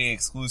WWE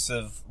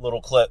exclusive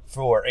little clip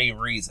for a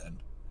reason.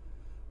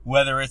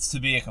 Whether it's to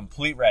be a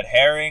complete red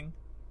herring,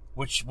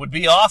 which would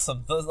be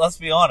awesome, let's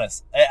be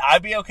honest.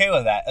 I'd be okay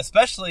with that,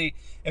 especially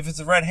if it's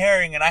a red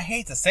herring, and I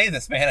hate to say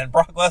this, man, and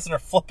Brock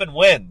Lesnar flipping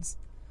wins.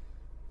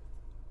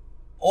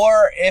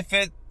 Or if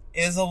it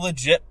is a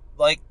legit,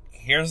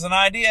 here's an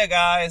idea,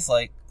 guys,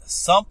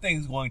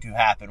 something's going to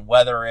happen,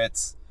 whether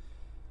it's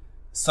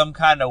some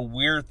kind of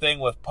weird thing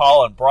with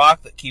Paul and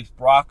Brock that keeps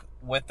Brock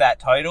with that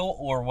title,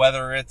 or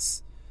whether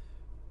it's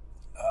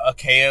a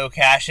KO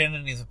cash-in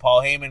and he's a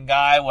Paul Heyman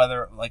guy,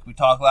 whether, like we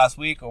talked last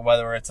week, or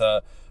whether it's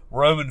a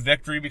Roman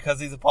victory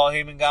because he's a Paul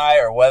Heyman guy,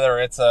 or whether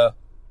it's a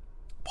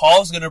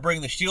Paul's going to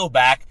bring the Shield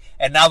back,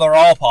 and now they're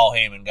all Paul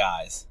Heyman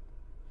guys.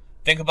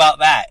 Think about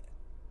that.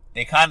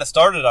 They kind of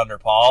started under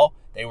Paul.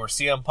 They were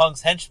CM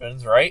Punk's henchmen,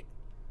 right?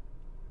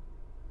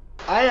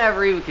 I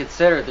never even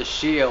considered the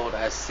Shield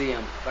as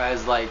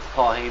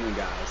Paul Heyman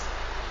guys.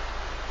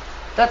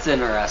 That's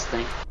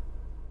interesting.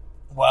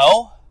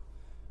 Well,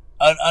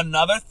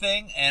 another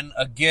thing, and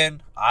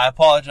again, I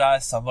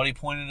apologize, somebody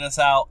pointed this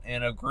out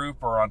in a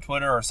group or on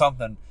Twitter or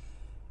something.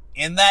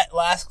 In that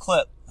last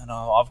clip, and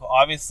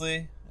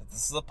obviously,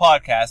 this is a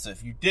podcast, so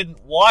if you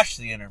didn't watch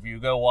the interview,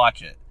 go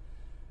watch it.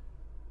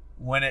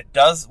 When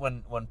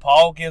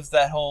Paul gives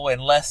that whole, and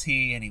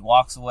he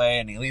walks away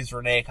and he leaves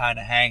Renee kind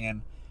of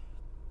hanging,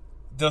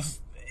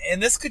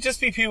 and this could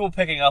just be people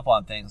picking up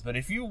on things, but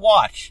if you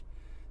watch,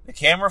 the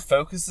camera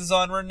focuses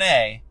on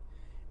Renee,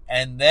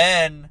 and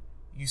then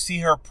you see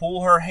her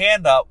pull her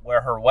hand up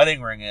where her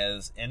wedding ring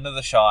is into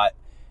the shot,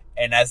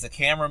 and as the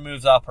camera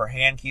moves up, her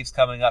hand keeps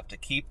coming up to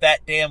keep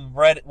that damn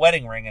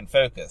wedding ring in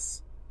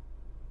focus.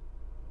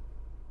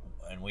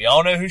 And we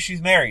all know who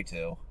she's married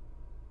to.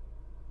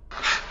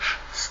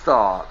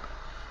 Stop.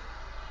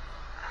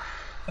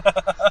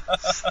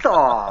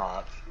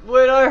 Stop.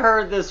 When I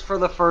heard this for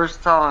the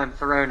first time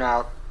thrown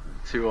out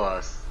to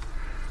us,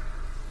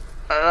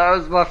 that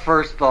was my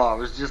first thought. It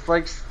was just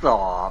like,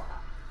 stop.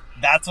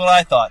 That's what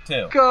I thought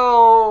too.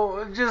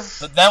 Go, just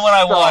But then when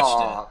I stop.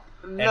 watched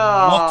it and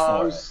looked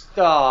for it.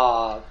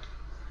 Stop.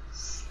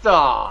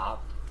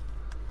 Stop.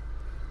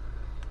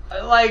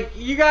 Like,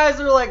 you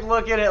guys are like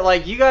looking at,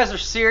 like, you guys are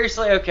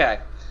seriously, okay.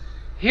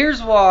 Here's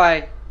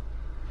why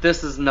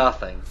this is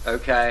nothing,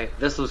 okay?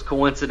 This was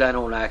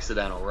coincidental and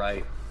accidental,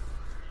 right?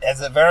 As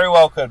it very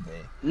well could be.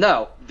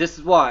 No, this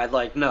is why,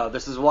 no,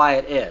 this is why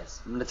it is.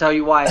 I'm gonna tell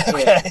you why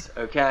it is,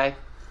 okay?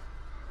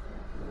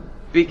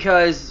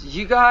 Because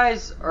you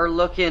guys are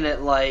looking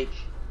at, like,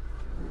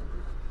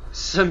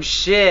 some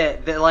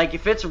shit that, like,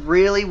 if it's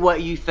really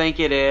what you think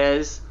it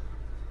is,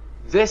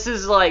 this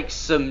is, like,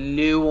 some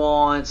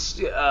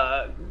nuanced,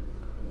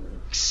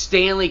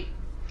 Stanley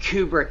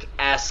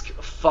Kubrick-esque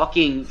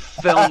fucking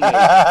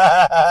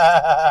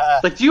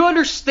filmmaking. Like, do you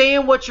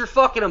understand what you're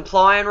fucking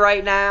implying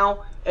right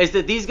now? Is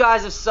that these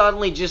guys have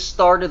suddenly just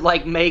started,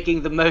 like,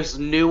 making the most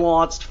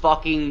nuanced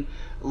fucking,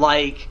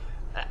 like,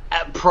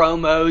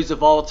 promos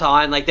of all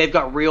time. Like, they've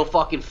got real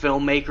fucking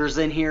filmmakers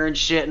in here and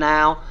shit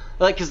now.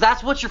 Like, because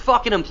that's what you're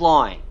fucking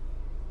implying.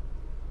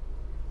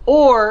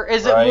 Or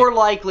is it more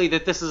likely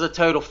that this is a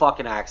total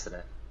fucking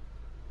accident?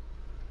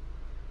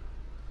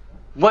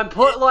 When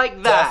put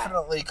like that,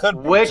 definitely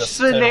could be which just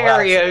a total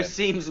scenario accident.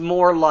 seems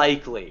more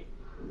likely?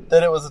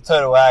 That it was a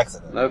total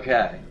accident.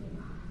 Okay.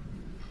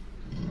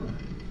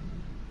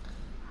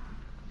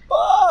 But,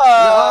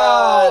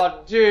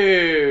 Oh,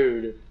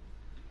 dude.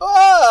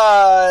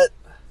 but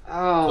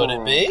Oh. could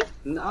it be?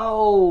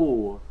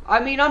 No. I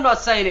mean, I'm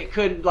not saying it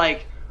couldn't,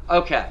 like,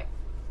 okay.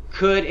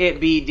 Could it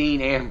be Dean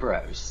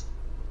Ambrose?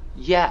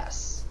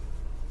 Yes.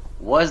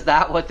 Was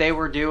that what they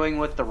were doing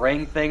with the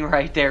ring thing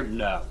right there?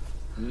 No.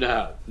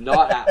 No.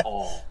 Not at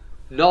all.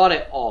 Not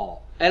at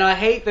all. And I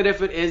hate that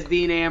if it is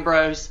Dean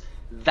Ambrose,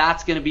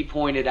 that's going to be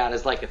pointed out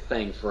as, like, a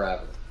thing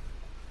forever.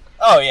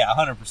 Oh, yeah,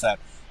 100%.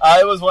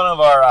 It was one of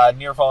our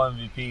near-fall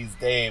MVPs,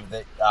 Dave,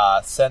 that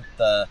sent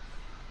the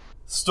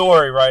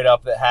story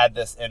write-up that had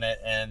this in it,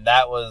 and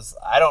that was,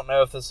 I don't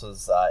know if this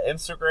was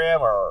Instagram,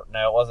 or,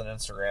 no, it wasn't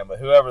Instagram, but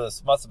whoever,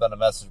 this must have been a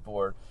message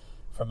board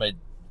from a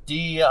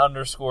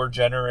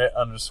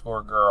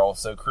D_generate_girl,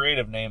 so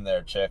creative name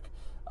there, chick.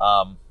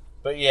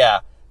 But yeah,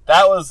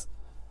 that was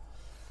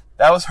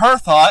her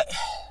thought,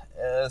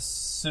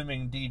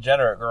 assuming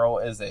degenerate girl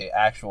is a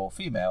actual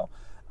female.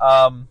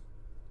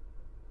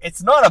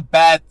 It's not a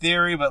bad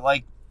theory, but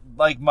like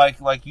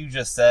Mike, like you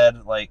just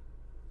said, like,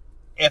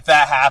 if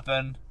that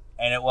happened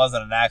and it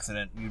wasn't an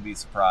accident, you'd be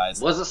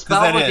surprised. Was it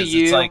spelled with a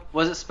U? Like,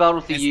 was it spelled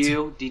with a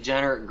U?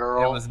 Degenerate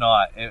girl? it was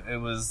not.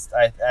 It was,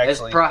 I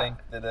actually think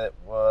that it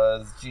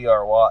was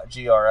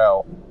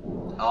GRL.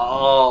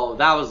 Oh,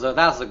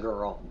 that's a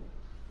girl.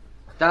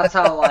 That's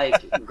how,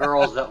 like,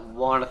 girls that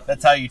want to...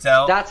 That's how you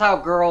tell? That's how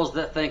girls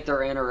that think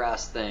they're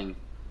interesting,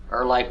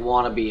 or, like,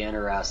 want to be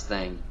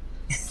interesting,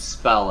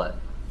 spell it.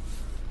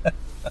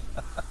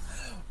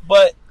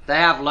 But They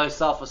have low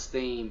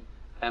self-esteem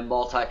and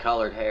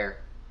multicolored hair,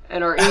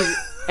 and are easy,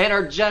 and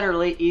are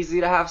generally easy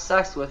to have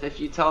sex with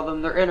if you tell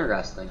them they're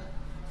interesting.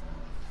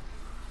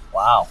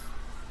 wow.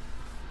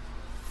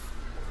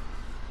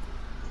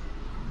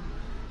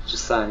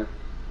 Just saying.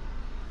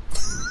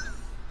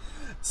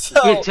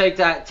 So You take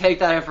that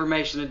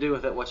information and do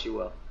with it what you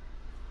will.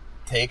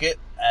 take it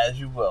as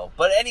you will.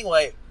 But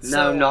anyway,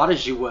 No, not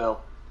as you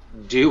will.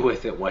 Do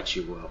with it what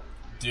you will.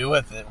 do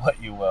with it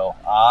what you will.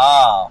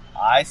 Ah,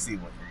 I see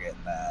what you're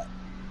getting at.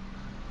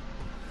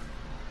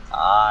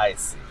 I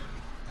see.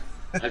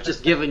 I've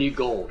just given you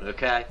gold,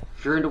 okay?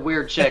 If you're into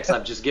weird chicks,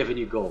 I've just given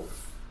you gold.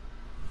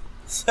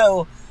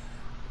 So,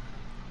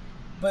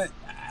 but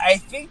I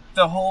think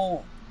the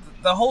whole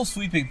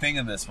sweeping thing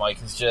of this,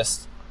 Mike, is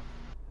just,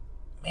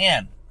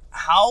 man,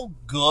 how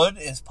good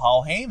is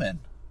Paul Heyman?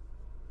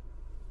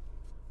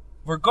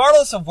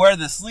 Regardless of where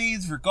this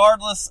leads,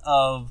 regardless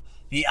of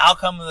the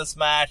outcome of this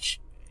match,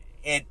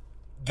 it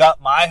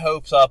got my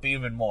hopes up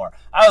even more.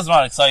 I was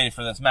not excited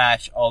for this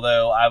match,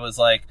 although I was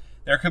like,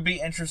 there could be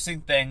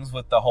interesting things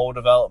with the whole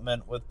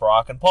development with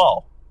Brock and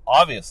Paul,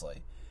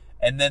 obviously.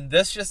 And then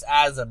this just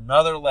adds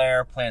another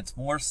layer, plants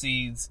more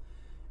seeds,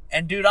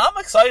 and dude, I'm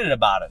excited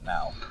about it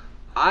now.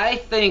 I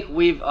think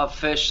we've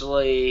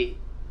officially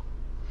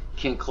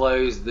can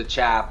close the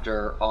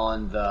chapter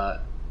on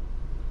the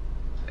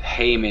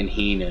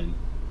Heyman-Heenan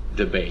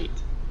debate.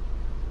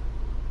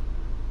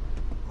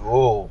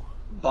 Oh.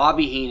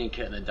 Bobby Heenan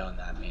couldn't have done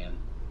that, man.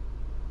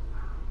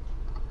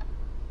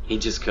 He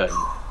just couldn't.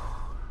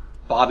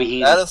 Bobby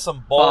Heenan. That is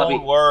some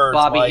bold words,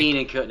 Bobby Mike.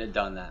 Heenan couldn't have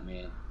done that,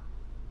 man.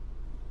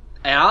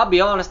 And I'll be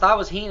honest, I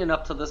was Heenan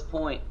up to this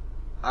point.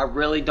 I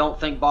really don't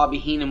think Bobby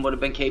Heenan would have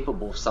been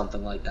capable of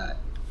something like that.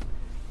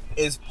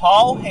 Is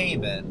Paul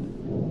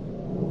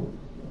Heyman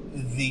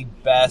the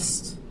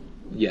best?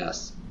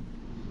 Yes.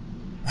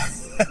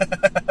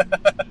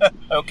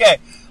 Okay.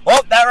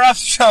 Well, that wraps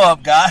the show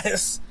up,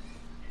 guys.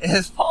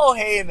 Is Paul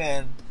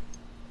Heyman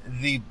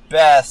the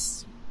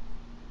best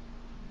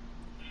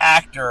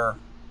actor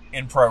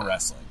in pro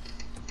wrestling?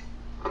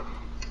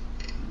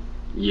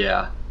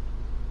 Yeah.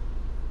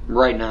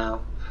 Right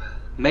now.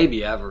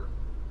 Maybe ever.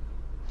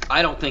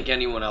 I don't think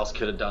anyone else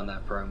could have done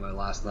that promo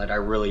last night. I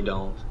really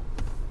don't.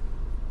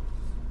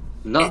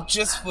 It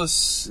just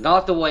was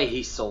not the way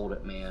he sold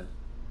it, man.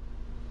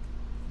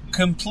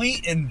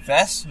 Complete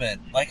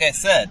investment. Like I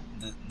said,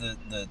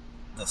 the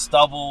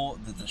stubble,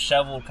 the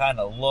disheveled kind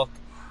of look,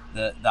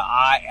 the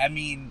eye. I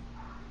mean,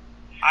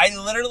 I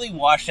literally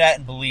watched that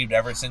and believed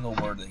every single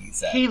word that he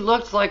said. He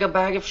looked like a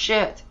bag of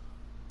shit.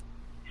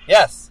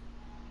 Yes,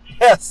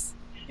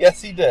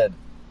 he did.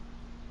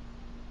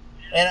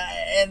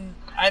 And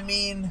I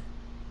mean,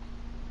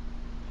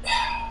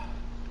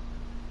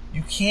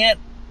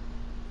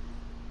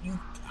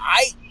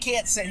 I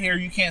can't sit here,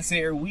 you can't sit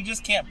here, we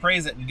just can't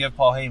praise it and give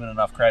Paul Heyman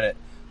enough credit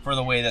for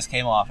the way this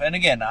came off. And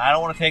again, I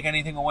don't want to take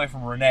anything away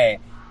from Renee,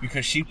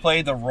 because she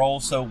played the role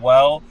so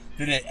well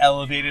that it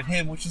elevated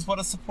him, which is what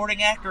a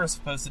supporting actor is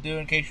supposed to do,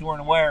 in case you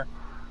weren't aware.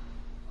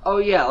 Oh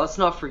yeah, let's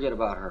not forget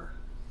about her.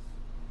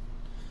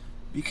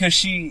 Because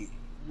she...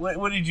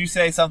 What did you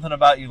say? Something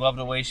about you loved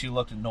the way she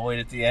looked annoyed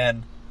at the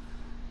end?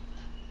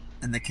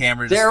 And the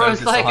camera just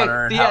focused on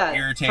her and how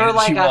irritated for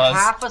like she a was.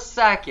 half a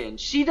second.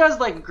 She does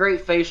like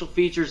great facial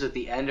features at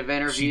the end of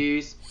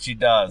interviews. She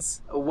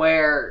does.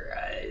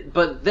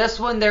 But this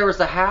one, there was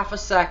a half a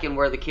second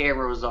where the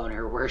camera was on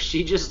her, where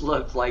she just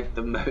looked like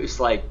the most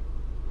like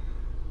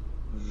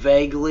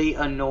vaguely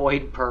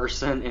annoyed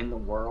person in the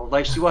world.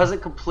 Like, she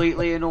wasn't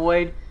completely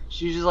annoyed.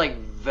 She was just like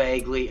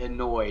vaguely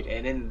annoyed.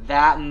 And in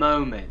that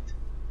moment,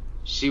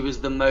 she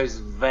was the most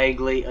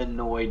vaguely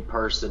annoyed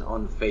person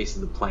on the face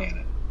of the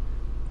planet.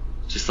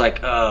 Just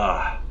like,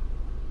 and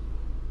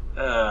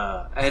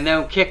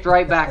then kicked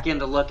right back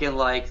into looking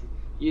like,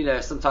 you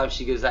know, sometimes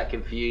she gives that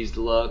confused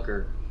look,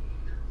 or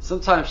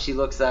sometimes she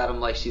looks at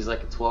him like she's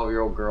like a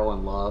 12-year-old girl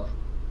in love.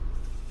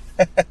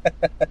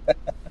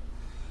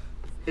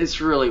 It's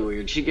really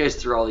weird. She goes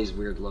through all these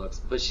weird looks,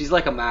 but she's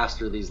like a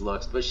master of these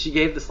looks. But she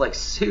gave this like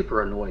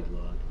super annoyed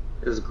look.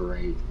 It was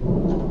great.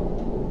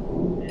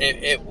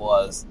 It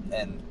was.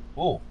 And,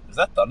 ooh, is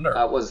that thunder?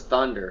 That was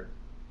thunder.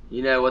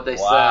 You know what they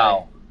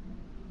Wow. say.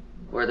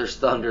 Where there's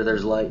thunder,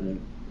 there's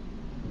lightning.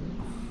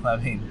 I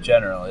mean,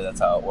 generally,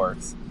 that's how it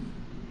works.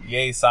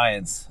 Yay,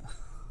 science.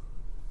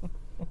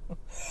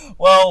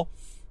 Well,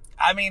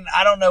 I mean,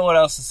 I don't know what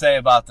else to say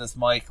about this,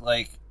 Mike.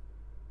 Like,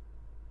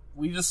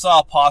 we just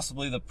saw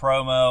possibly the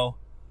promo.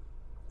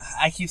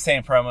 I keep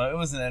saying promo. It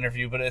was an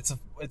interview, but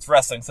it's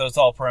wrestling, so it's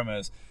all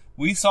promos.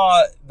 We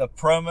saw the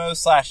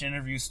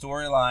promo/interview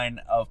storyline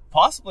of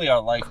possibly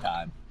our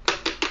lifetime.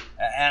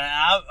 And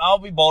I'll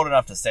be bold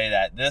enough to say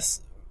that.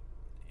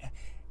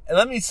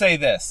 Let me say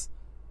this.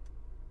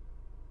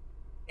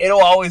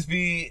 It'll always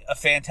be a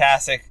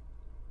fantastic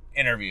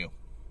interview.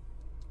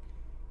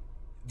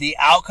 The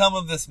outcome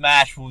of this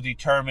match will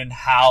determine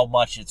how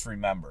much it's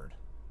remembered.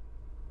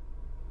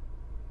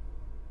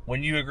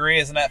 Wouldn't you agree?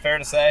 Isn't that fair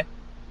to say?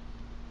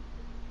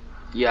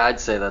 Yeah, I'd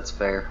say that's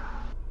fair.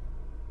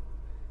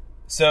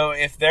 So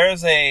if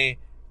there's a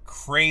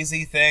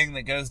crazy thing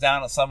that goes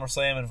down at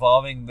SummerSlam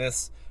involving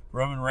this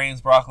Roman Reigns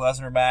Brock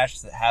Lesnar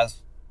match that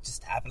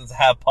just happens to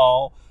have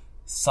Paul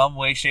some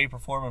way, shape, or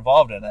form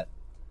involved in it,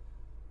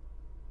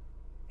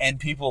 and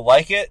people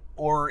like it,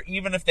 or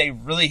even if they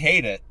really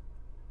hate it,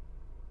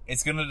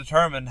 it's going to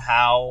determine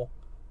how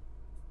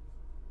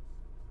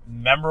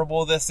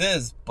memorable this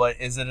is. But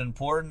is it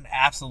important?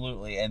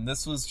 Absolutely. And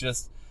this was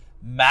just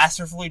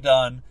masterfully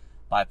done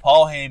by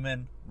Paul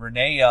Heyman,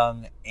 Renee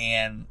Young,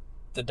 and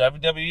the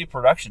WWE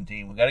production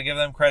team. We got to give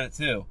them credit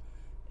too.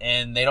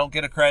 And they don't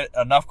get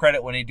enough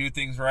credit when they do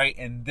things right.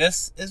 And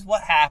this is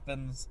what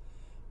happens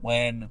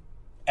when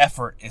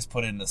effort is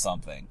put into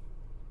something.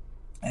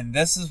 And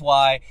this is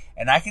why,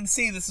 and I can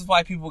see this is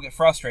why people get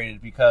frustrated,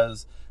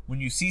 because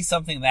when you see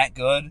something that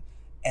good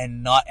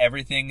and not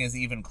everything is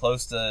even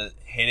close to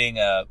hitting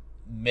a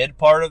mid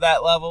part of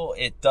that level,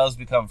 it does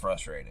become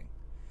frustrating.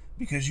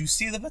 Because you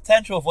see the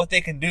potential of what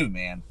they can do,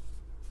 man.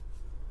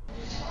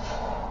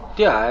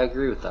 Yeah, I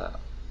agree with that.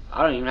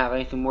 I don't even have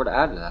anything more to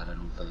add to that, I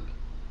don't think.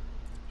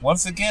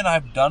 Once again,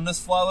 I've done this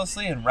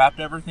flawlessly and wrapped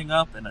everything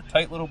up in a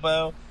tight little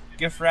bow.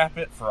 Gift wrap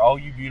it for all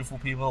you beautiful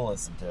people to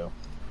listen to.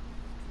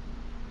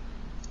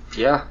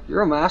 Yeah,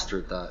 you're a master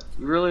at that.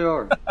 You really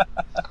are.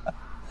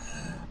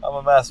 I'm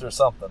a master of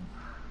something.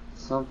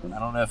 Something. I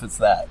don't know if it's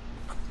that.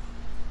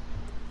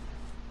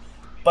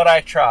 But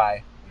I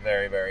try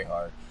very, very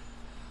hard.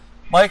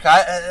 Mike,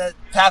 it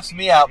taps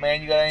me out,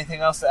 man. You got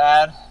anything else to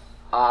add?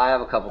 I have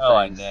a couple things. Oh,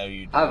 I know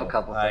you do. I have a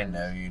couple things. I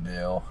know you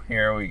do.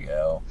 Here we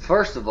go.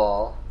 First of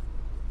all,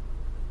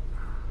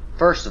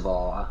 First of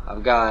all,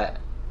 I've got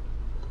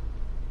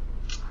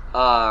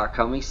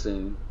coming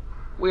soon.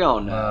 We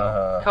all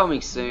know.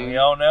 Coming soon. We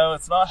all know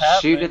it's not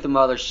happening. Shoot at the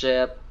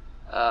mothership.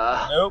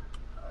 Nope.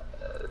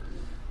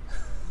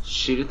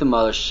 Shoot at the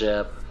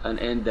mothership. An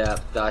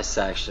in-depth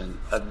dissection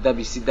of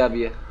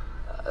WCW.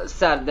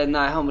 Saturday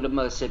night, home of the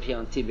mothership here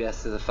on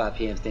TBS at 5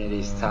 p.m. Standard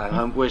Eastern Time.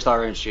 Home with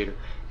our own shooter.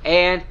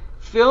 And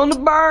Feeling the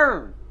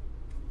Burn.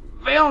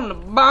 Feeling the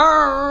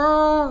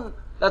Burn.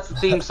 That's the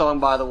theme song,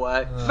 by the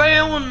way.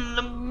 Feeling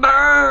the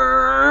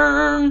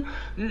burn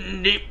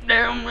deep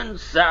down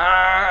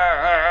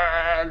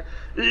inside.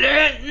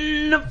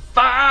 Letting the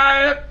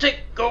fire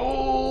take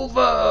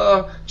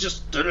over.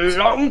 Just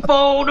along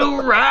for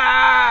the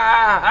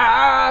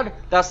ride.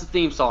 That's the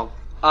theme song.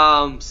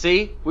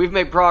 See? We've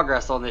made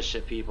progress on this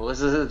shit, people.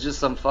 This isn't just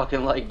some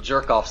fucking, like,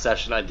 jerk-off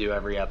session I do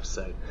every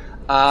episode.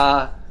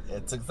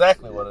 It's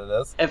exactly what it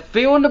is. And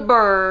Feeling the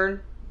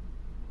Burn...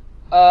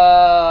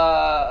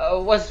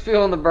 what's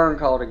Feeling the Burn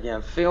called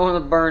again? Feeling the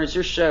Burn is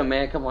your show,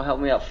 man. Come on, help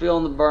me out.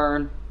 Feeling the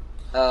Burn.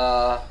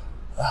 The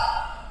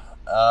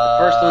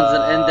first one's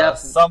an in-depth...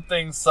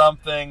 Something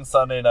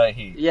Sunday Night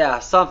Heat. Yeah,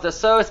 something.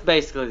 So it's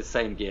basically the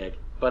same gig,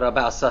 but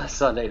about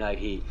Sunday Night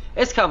Heat.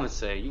 It's coming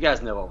soon. You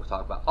guys know what we're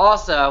talking about.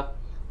 Also,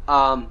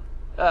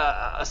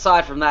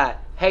 aside from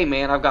that, hey,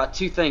 man, I've got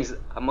two things.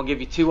 I'm going to give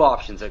you two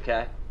options,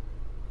 okay?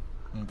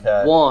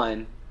 Okay.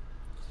 One,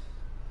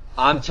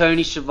 I'm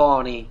Tony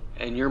Schiavone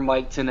and you're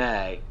Mike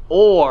Tenay,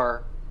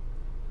 or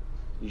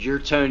you're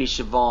Tony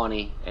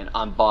Schiavone and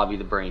I'm Bobby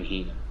the Brain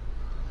Heenan.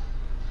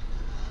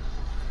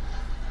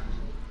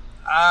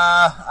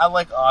 I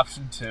like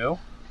option 2.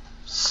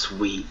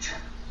 Sweet.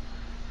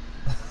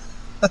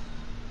 I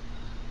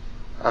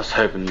was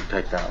hoping you'd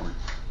pick that one.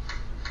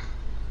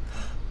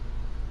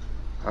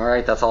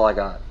 Alright, that's all I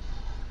got.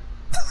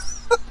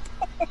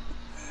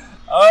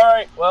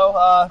 Alright,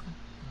 well,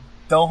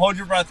 don't hold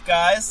your breath,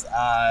 guys.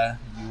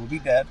 You will be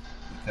dead,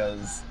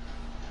 because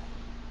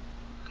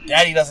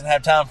Daddy doesn't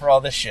have time for all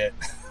this shit.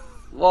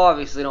 Well,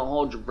 obviously, don't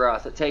hold your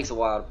breath. It takes a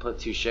while to put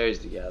two shows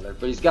together,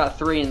 but he's got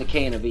 3 in the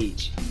can of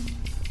each.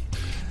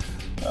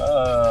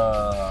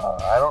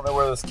 I don't know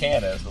where this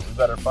can is, but we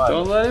better find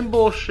Don't it. let him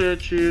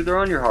bullshit you. They're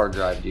on your hard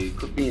drive, dude.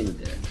 Quit being a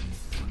dick.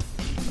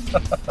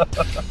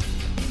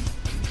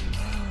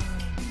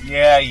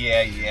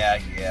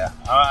 Yeah.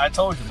 I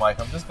told you, Mike,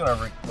 I'm just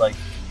gonna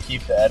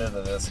keep the edit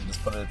of this and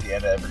just put it at the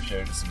end of every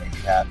show just to make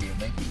you happy and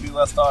make you do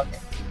less talking.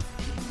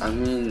 I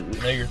mean...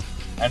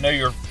 I know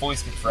your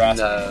voice gets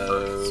raspy.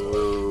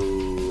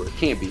 No, it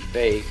can't be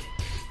fake.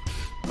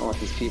 I don't want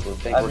these people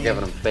to think we're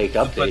giving them fake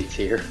updates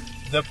here.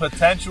 The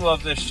potential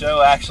of this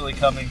show actually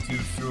coming to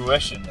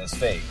fruition is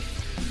fake.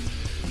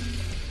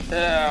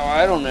 Oh,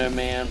 I don't know,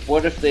 man.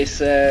 What if they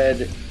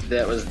said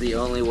that was the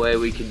only way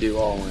we could do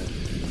All In?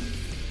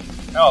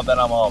 Oh, then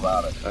I'm all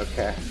about it.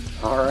 Okay.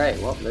 Alright,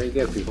 well, there you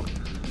go, people.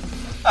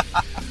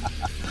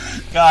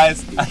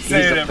 Guys, I He's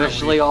say it every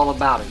officially week. all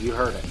about it. You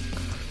heard it.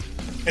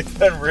 It's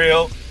been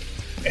real.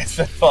 It's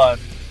been fun.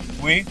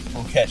 We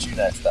will catch you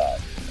next time.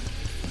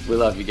 We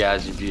love you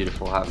guys. You're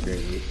beautiful. Have a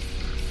great week.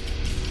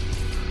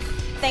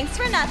 Thanks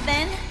for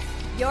nothing.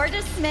 You're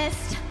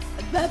dismissed.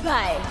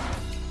 Bye-bye.